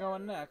know where we're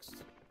going next?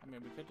 I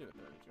mean, we could do a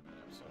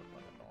 32-minute episode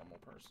like a normal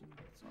person.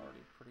 It's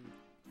already pretty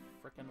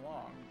freaking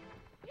long.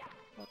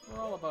 But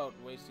we're all about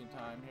wasting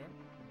time here.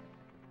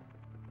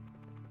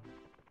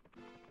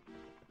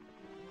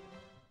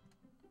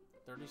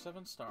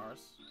 $37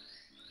 stars.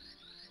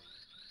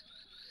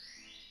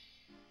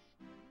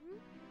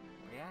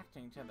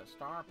 Reacting to the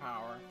star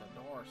power, the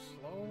door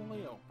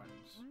slowly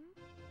opens.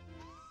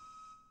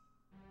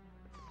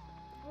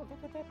 Oh,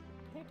 look at that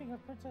painting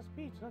of Princess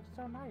Peach. Looks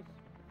so nice.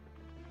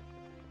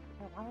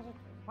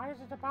 Why is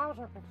it a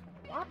Bowser picture?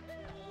 What?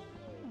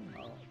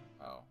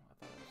 Oh,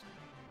 I thought it was...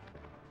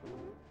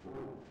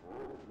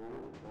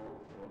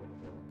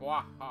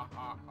 Blah, ha,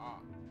 ha, ha.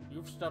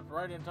 You've stepped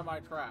right into my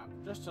trap,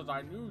 just as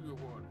I knew you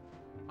would.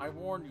 I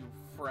warn you,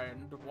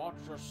 friend, watch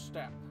your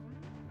step.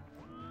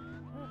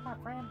 Where's my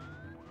friend?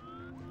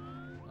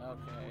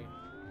 Okay.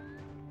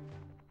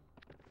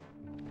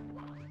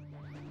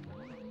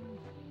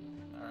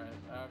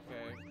 Alright,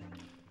 okay.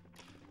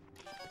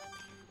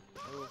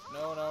 Move.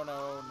 No, no,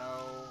 no,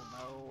 no,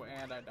 no,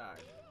 and I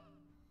died.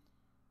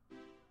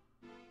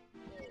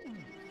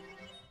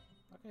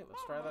 Okay,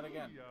 let's try that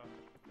again.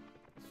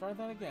 Let's try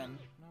that again.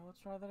 No, let's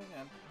try that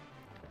again.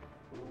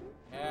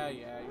 Yeah,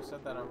 you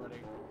said that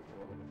already.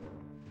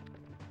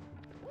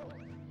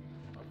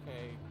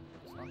 Okay,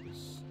 let's not be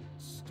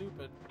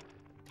stupid.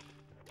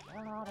 I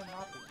don't know how to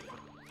not be stupid.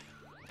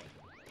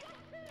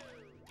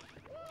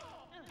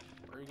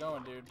 Where are you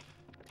going, dude?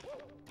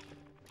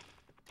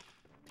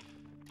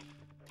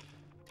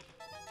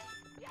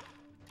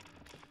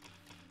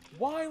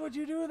 Why would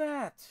you do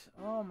that?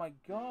 Oh my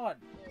god.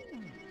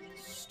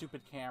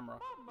 Stupid camera.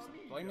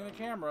 Blaming the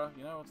camera,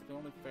 you know, it's the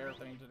only fair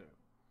thing to do.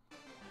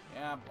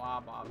 Yeah,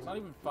 blah, blah. It's not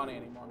even funny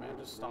anymore, man.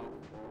 Just stop.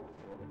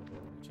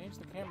 Change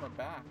the camera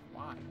back.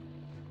 Why?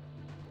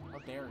 How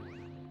dare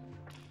you?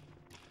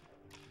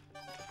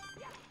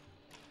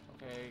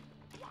 Okay.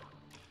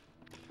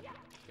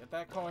 Get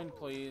that coin,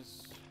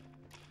 please.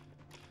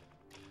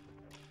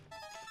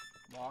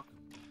 Walk.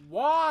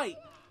 Why?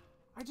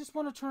 I just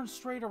want to turn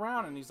straight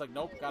around, and he's like,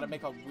 nope, gotta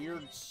make a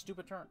weird,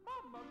 stupid turn.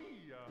 Mamma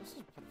mia. This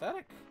is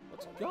pathetic.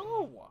 Let's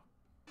go.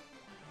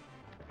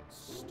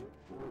 Stupid.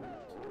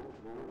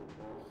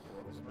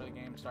 This is where the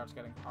game starts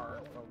getting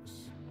hard,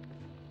 folks.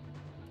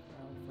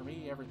 For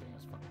me, everything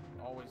is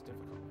fucking always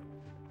difficult.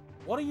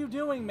 What are you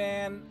doing,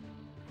 man?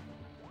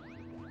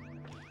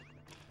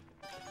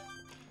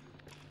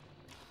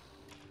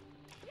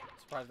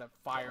 Surprised that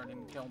fire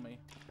didn't kill me.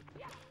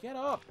 Get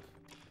up!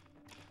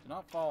 Do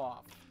not fall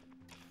off.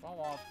 Fall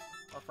off,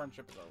 our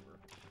friendship is over.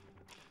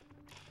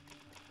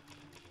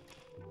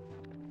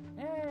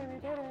 Hey, we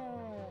did it!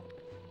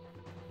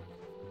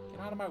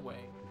 out of my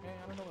way. Okay,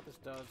 I don't know what this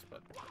does,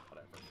 but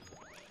whatever.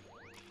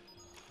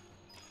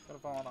 Could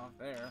have fallen off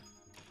there.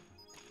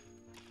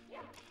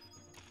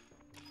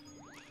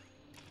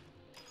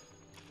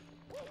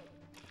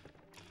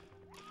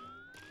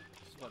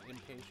 This is what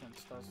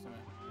impatience does to me.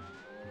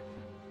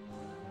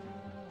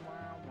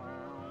 Wow,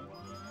 wow.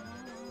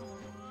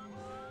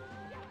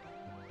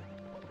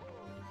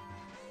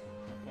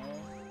 Okay.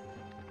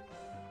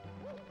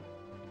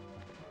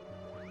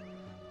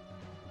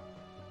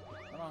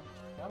 Come on,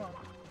 come on.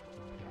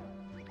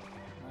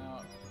 Now,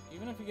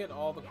 even if you get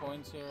all the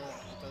coins here,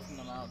 it doesn't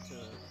amount to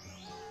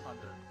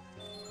 100.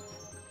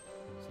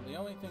 So the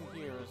only thing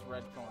here is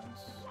red coins.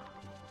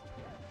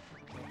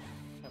 Which,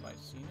 have I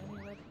seen any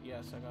red?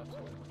 Yes, I got 2.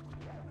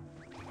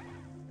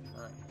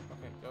 Alright,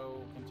 okay,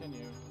 go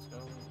continue. Let's go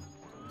to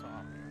the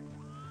top here.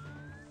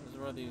 This is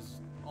where these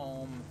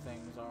ohm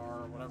things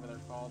are, whatever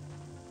they're called.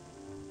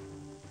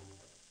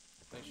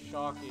 They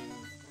shock you,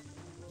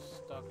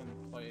 stuck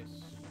in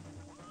place.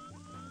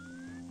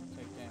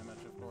 Take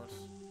damage, of course.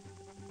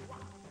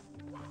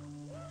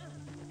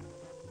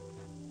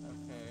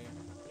 Okay.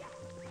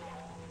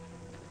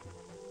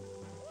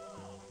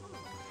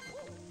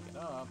 Get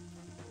up.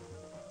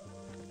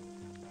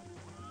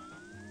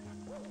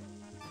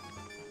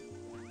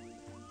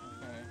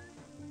 Okay.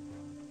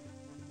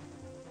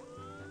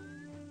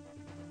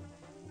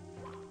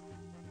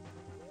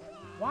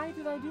 Why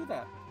did I do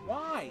that?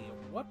 Why?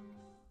 What?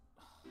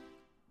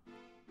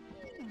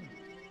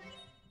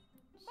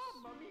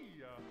 Mamma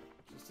mia!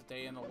 Just a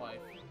day in the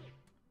life.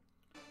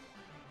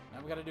 Now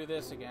we gotta do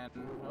this again.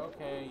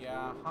 Okay,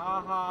 yeah.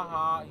 Ha ha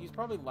ha. He's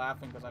probably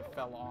laughing because I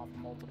fell off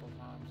multiple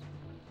times.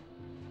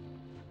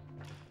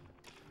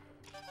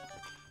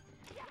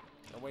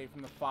 Get away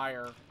from the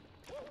fire.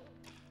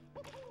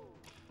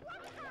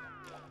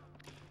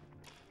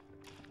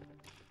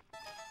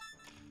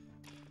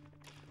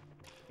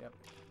 Yep.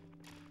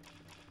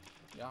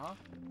 Yeah.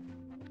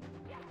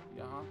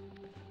 Yeah.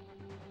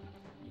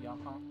 Yeah.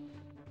 Come on,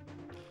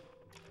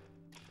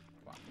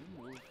 you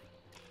move.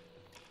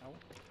 No.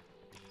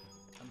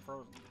 I'm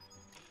frozen.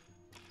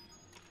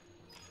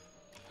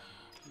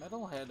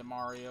 Metalhead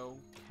Mario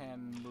can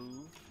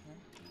move.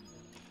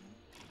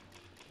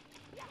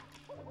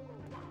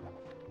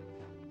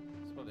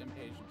 That's what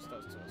impatience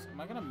does to us. Am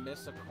I gonna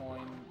miss a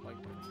coin, like,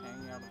 it's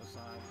hanging out of the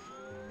side?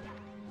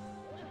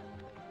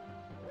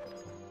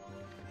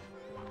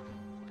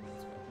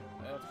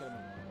 Let's get a move.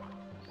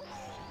 I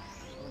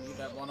don't need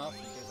that one up in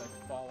case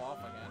I fall off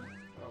again.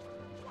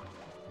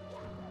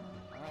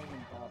 I'm not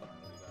even bothering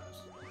you guys.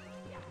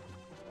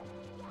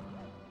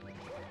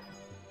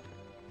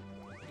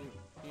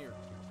 Here,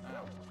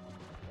 now.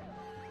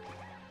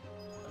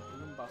 A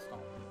boom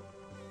baston.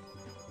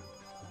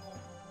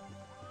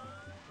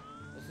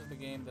 This is the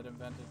game that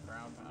invented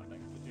ground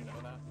pounding. Did you know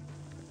that?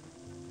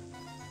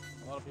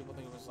 A lot of people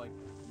think it was like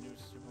new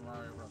Super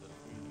Mario Brothers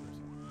 3D or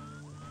something.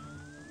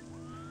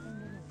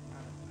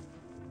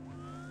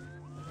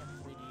 They have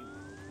 3D.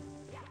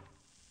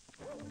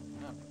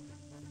 No,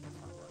 that's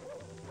not right.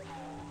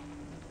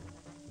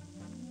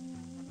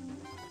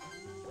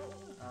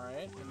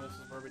 Alright, and this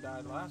is where we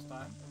died last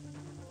time.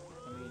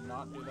 Can we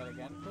not do that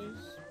again,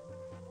 please?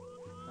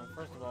 Now,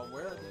 first of all,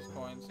 where are these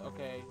coins?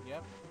 Okay,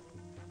 yep.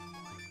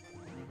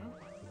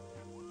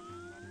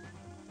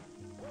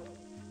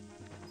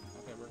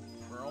 Okay,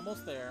 we're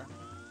almost there.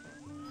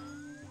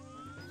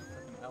 There's a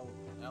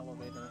freaking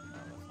elevator. No,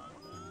 that's not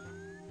it.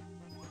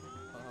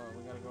 Oh,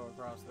 we gotta go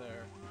across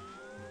there.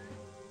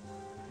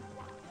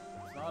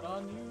 It's not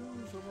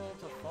unusual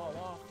to fall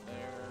off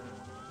there.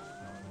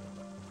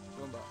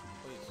 Goomba,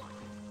 please.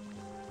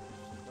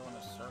 Just go in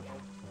a circle.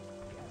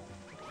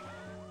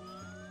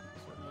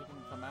 Certainly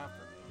didn't come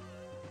after me.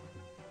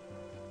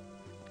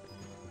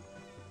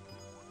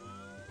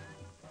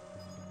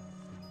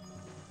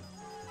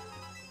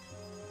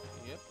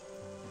 Yep.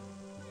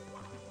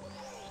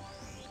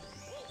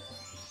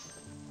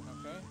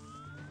 Okay.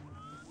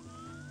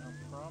 No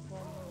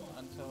problem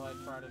until I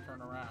try to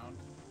turn around.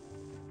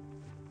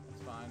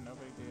 It's fine, no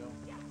big deal.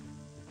 If you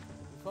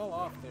fall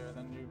off there,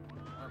 then you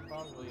are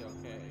probably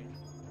okay.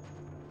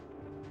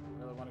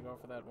 Really want to go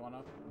for that one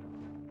up?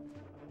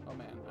 Oh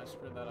man, I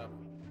screwed that up.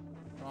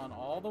 Come on,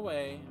 all the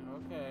way.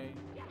 Okay.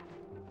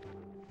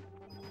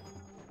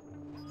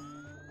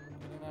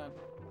 Getting that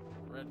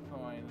red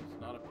coin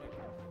is not a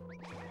pickup.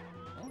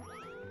 Huh?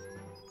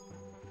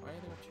 Why are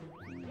there 2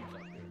 cubes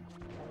up here?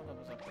 One of them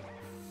is up there.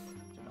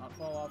 Do not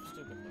fall off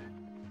stupidly.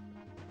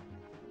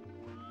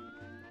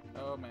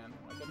 Oh man,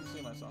 I couldn't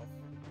see myself.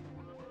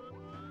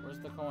 Where's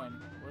the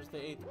coin? Where's the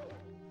 8th?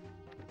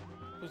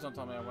 Please don't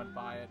tell me I went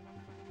by it.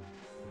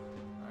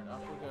 Alright,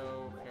 up we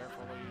go,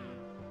 carefully.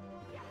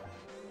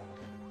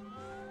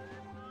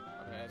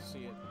 Okay, I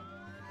see it.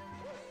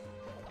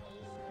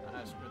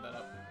 I screwed that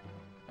up.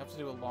 I have to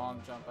do a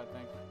long jump, I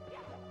think.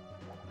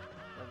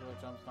 Regular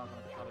jump's not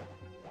gonna cut it.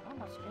 I'm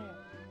not scared.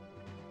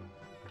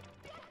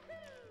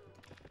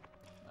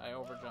 I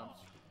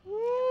overjumped.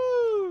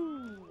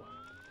 Woo!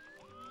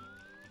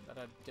 That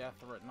had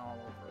death written all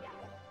over it.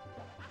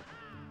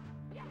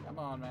 Come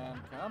on, man.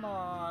 Come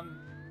on.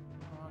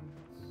 Come on.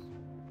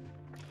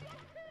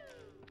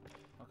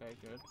 Okay,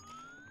 good.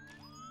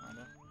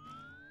 Kinda.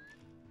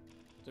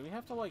 Do we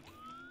have to, like...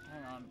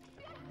 Hang on.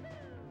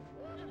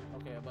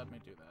 Okay, let me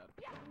do that.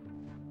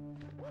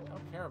 I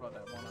don't care about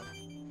that one.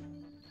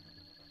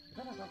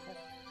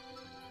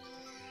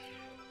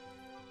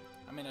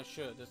 I mean, I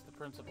should. It's the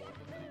principle of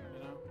the thing,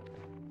 you know?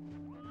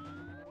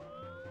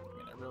 I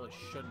mean, I really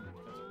shouldn't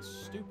because it's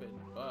stupid,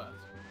 but...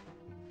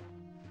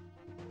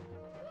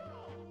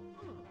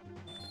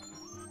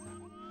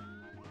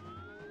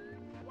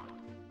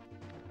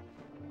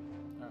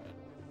 Alright.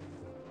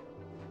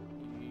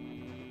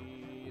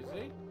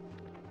 Easy.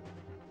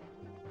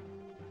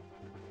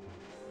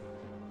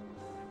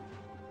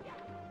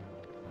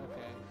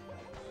 Okay.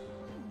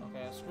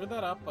 Okay, I screwed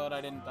that up, but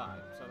I didn't die,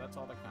 so that's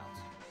all that counts.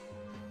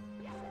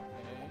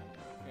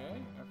 Okay.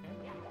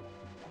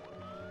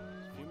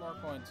 A few more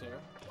coins here.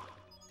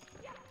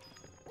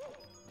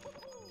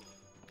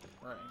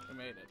 Right, we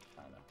made it,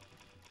 kinda.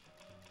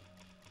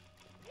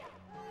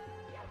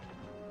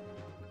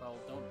 Well,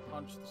 don't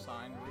punch the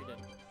sign, read it.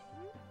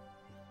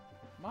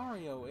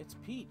 Mario, it's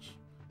Peach.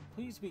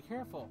 Please be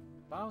careful.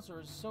 Bowser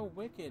is so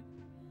wicked.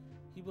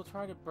 He will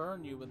try to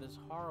burn you with his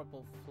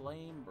horrible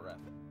flame breath.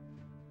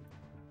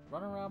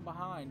 Run around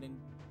behind and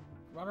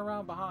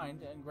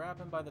grab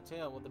him by the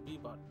tail with the B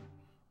button.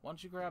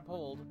 Once you grab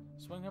hold,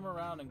 swing him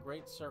around in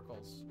great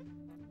circles.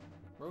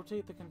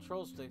 Rotate the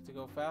control stick to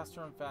go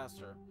faster and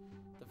faster.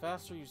 The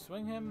faster you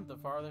swing him, the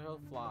farther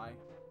he'll fly.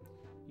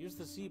 Use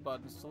the C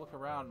buttons to look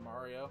around,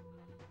 Mario.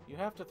 You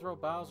have to throw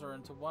Bowser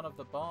into one of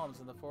the bombs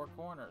in the four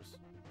corners.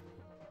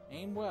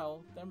 Aim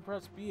well, then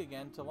press B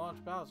again to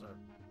launch Bowser.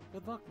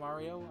 Good luck,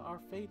 Mario. Our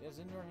fate is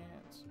in your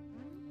hands.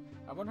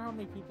 I wonder how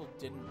many people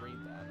didn't read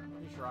that. I'm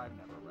pretty sure I've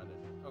never read it.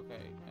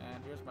 Okay,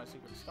 and here's my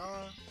secret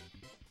star.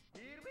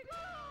 Here we go!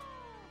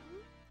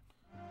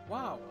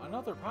 Wow,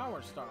 another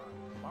power star.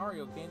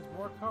 Mario gains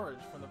more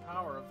courage from the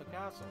power of the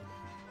castle.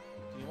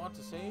 Do you want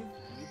to save?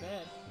 You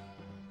bet.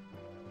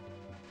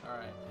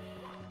 Alright,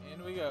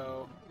 in we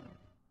go.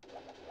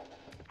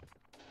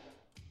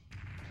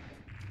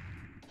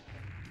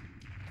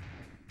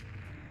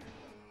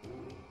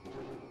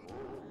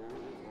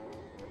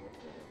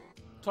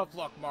 Tough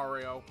luck,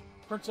 Mario.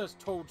 Princess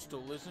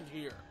Toadstool isn't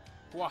here.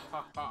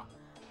 Wahaha.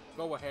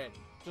 Go ahead.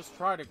 Just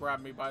try to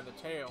grab me by the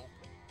tail.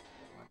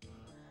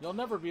 You'll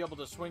never be able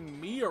to swing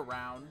me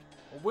around.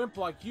 A wimp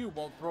like you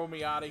won't throw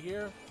me out of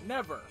here.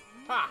 Never.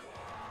 Ha!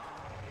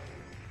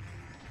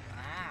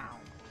 Ow.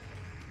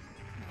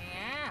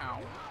 Meow.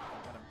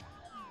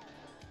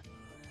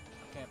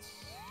 I can't...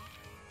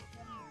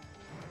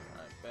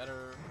 Alright,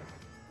 better...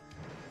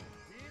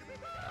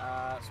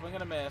 swing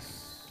and a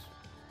miss.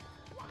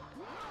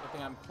 Good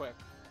thing I'm quick.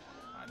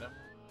 Kinda.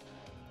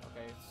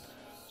 Okay,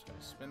 just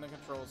gonna spin the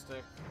control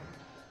stick.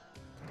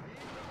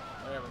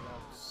 There we go.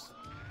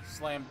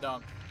 Slam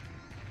dunk.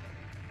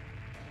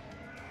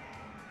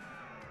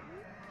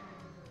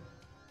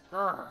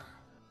 Grr.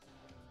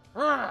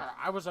 Grr.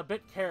 I was a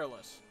bit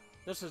careless.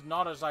 This is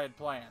not as I had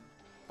planned.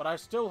 But I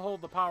still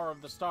hold the power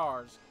of the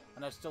stars,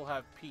 and I still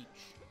have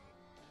Peach.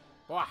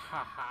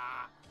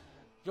 Wahaha.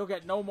 You'll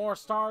get no more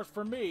stars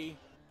from me.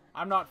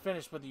 I'm not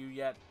finished with you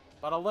yet,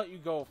 but I'll let you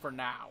go for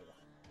now.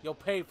 You'll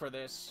pay for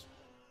this.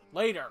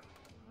 Later.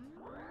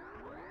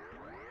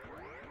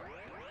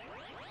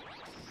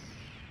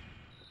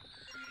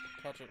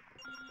 Catch it.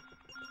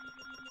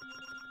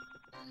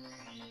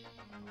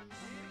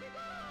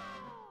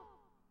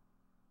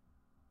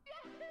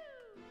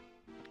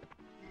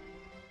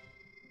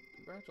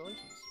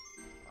 Congratulations.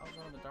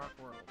 Bowser in the Dark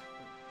World.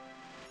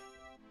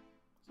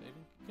 Save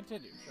and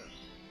continue, sure.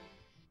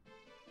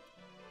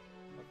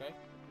 Okay.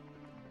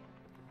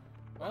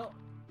 Well.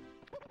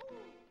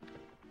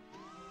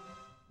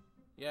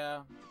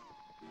 Yeah.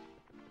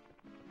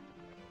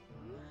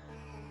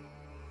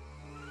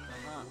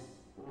 Uh-huh.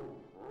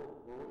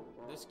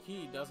 This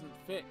key doesn't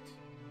fit.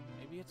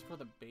 Maybe it's for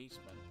the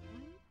basement.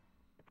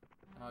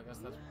 Oh, I guess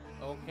that's...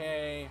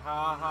 Okay.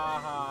 Ha ha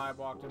ha. I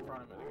walked in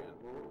front of it again.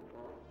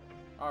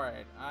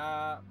 Alright.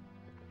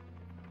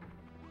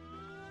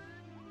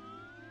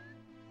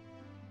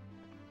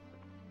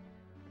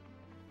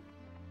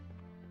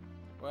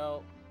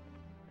 Well...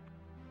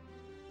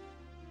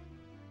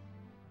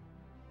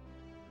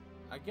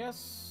 I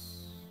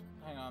guess...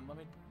 Hang on, let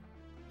me...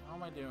 How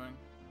am I doing?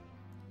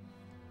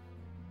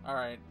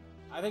 Alright.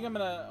 I think I'm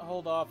gonna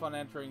hold off on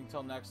entering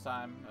until next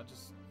time. I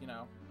just, you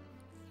know...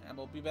 And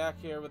we'll be back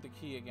here with the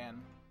key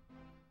again.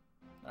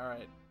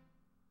 Alright.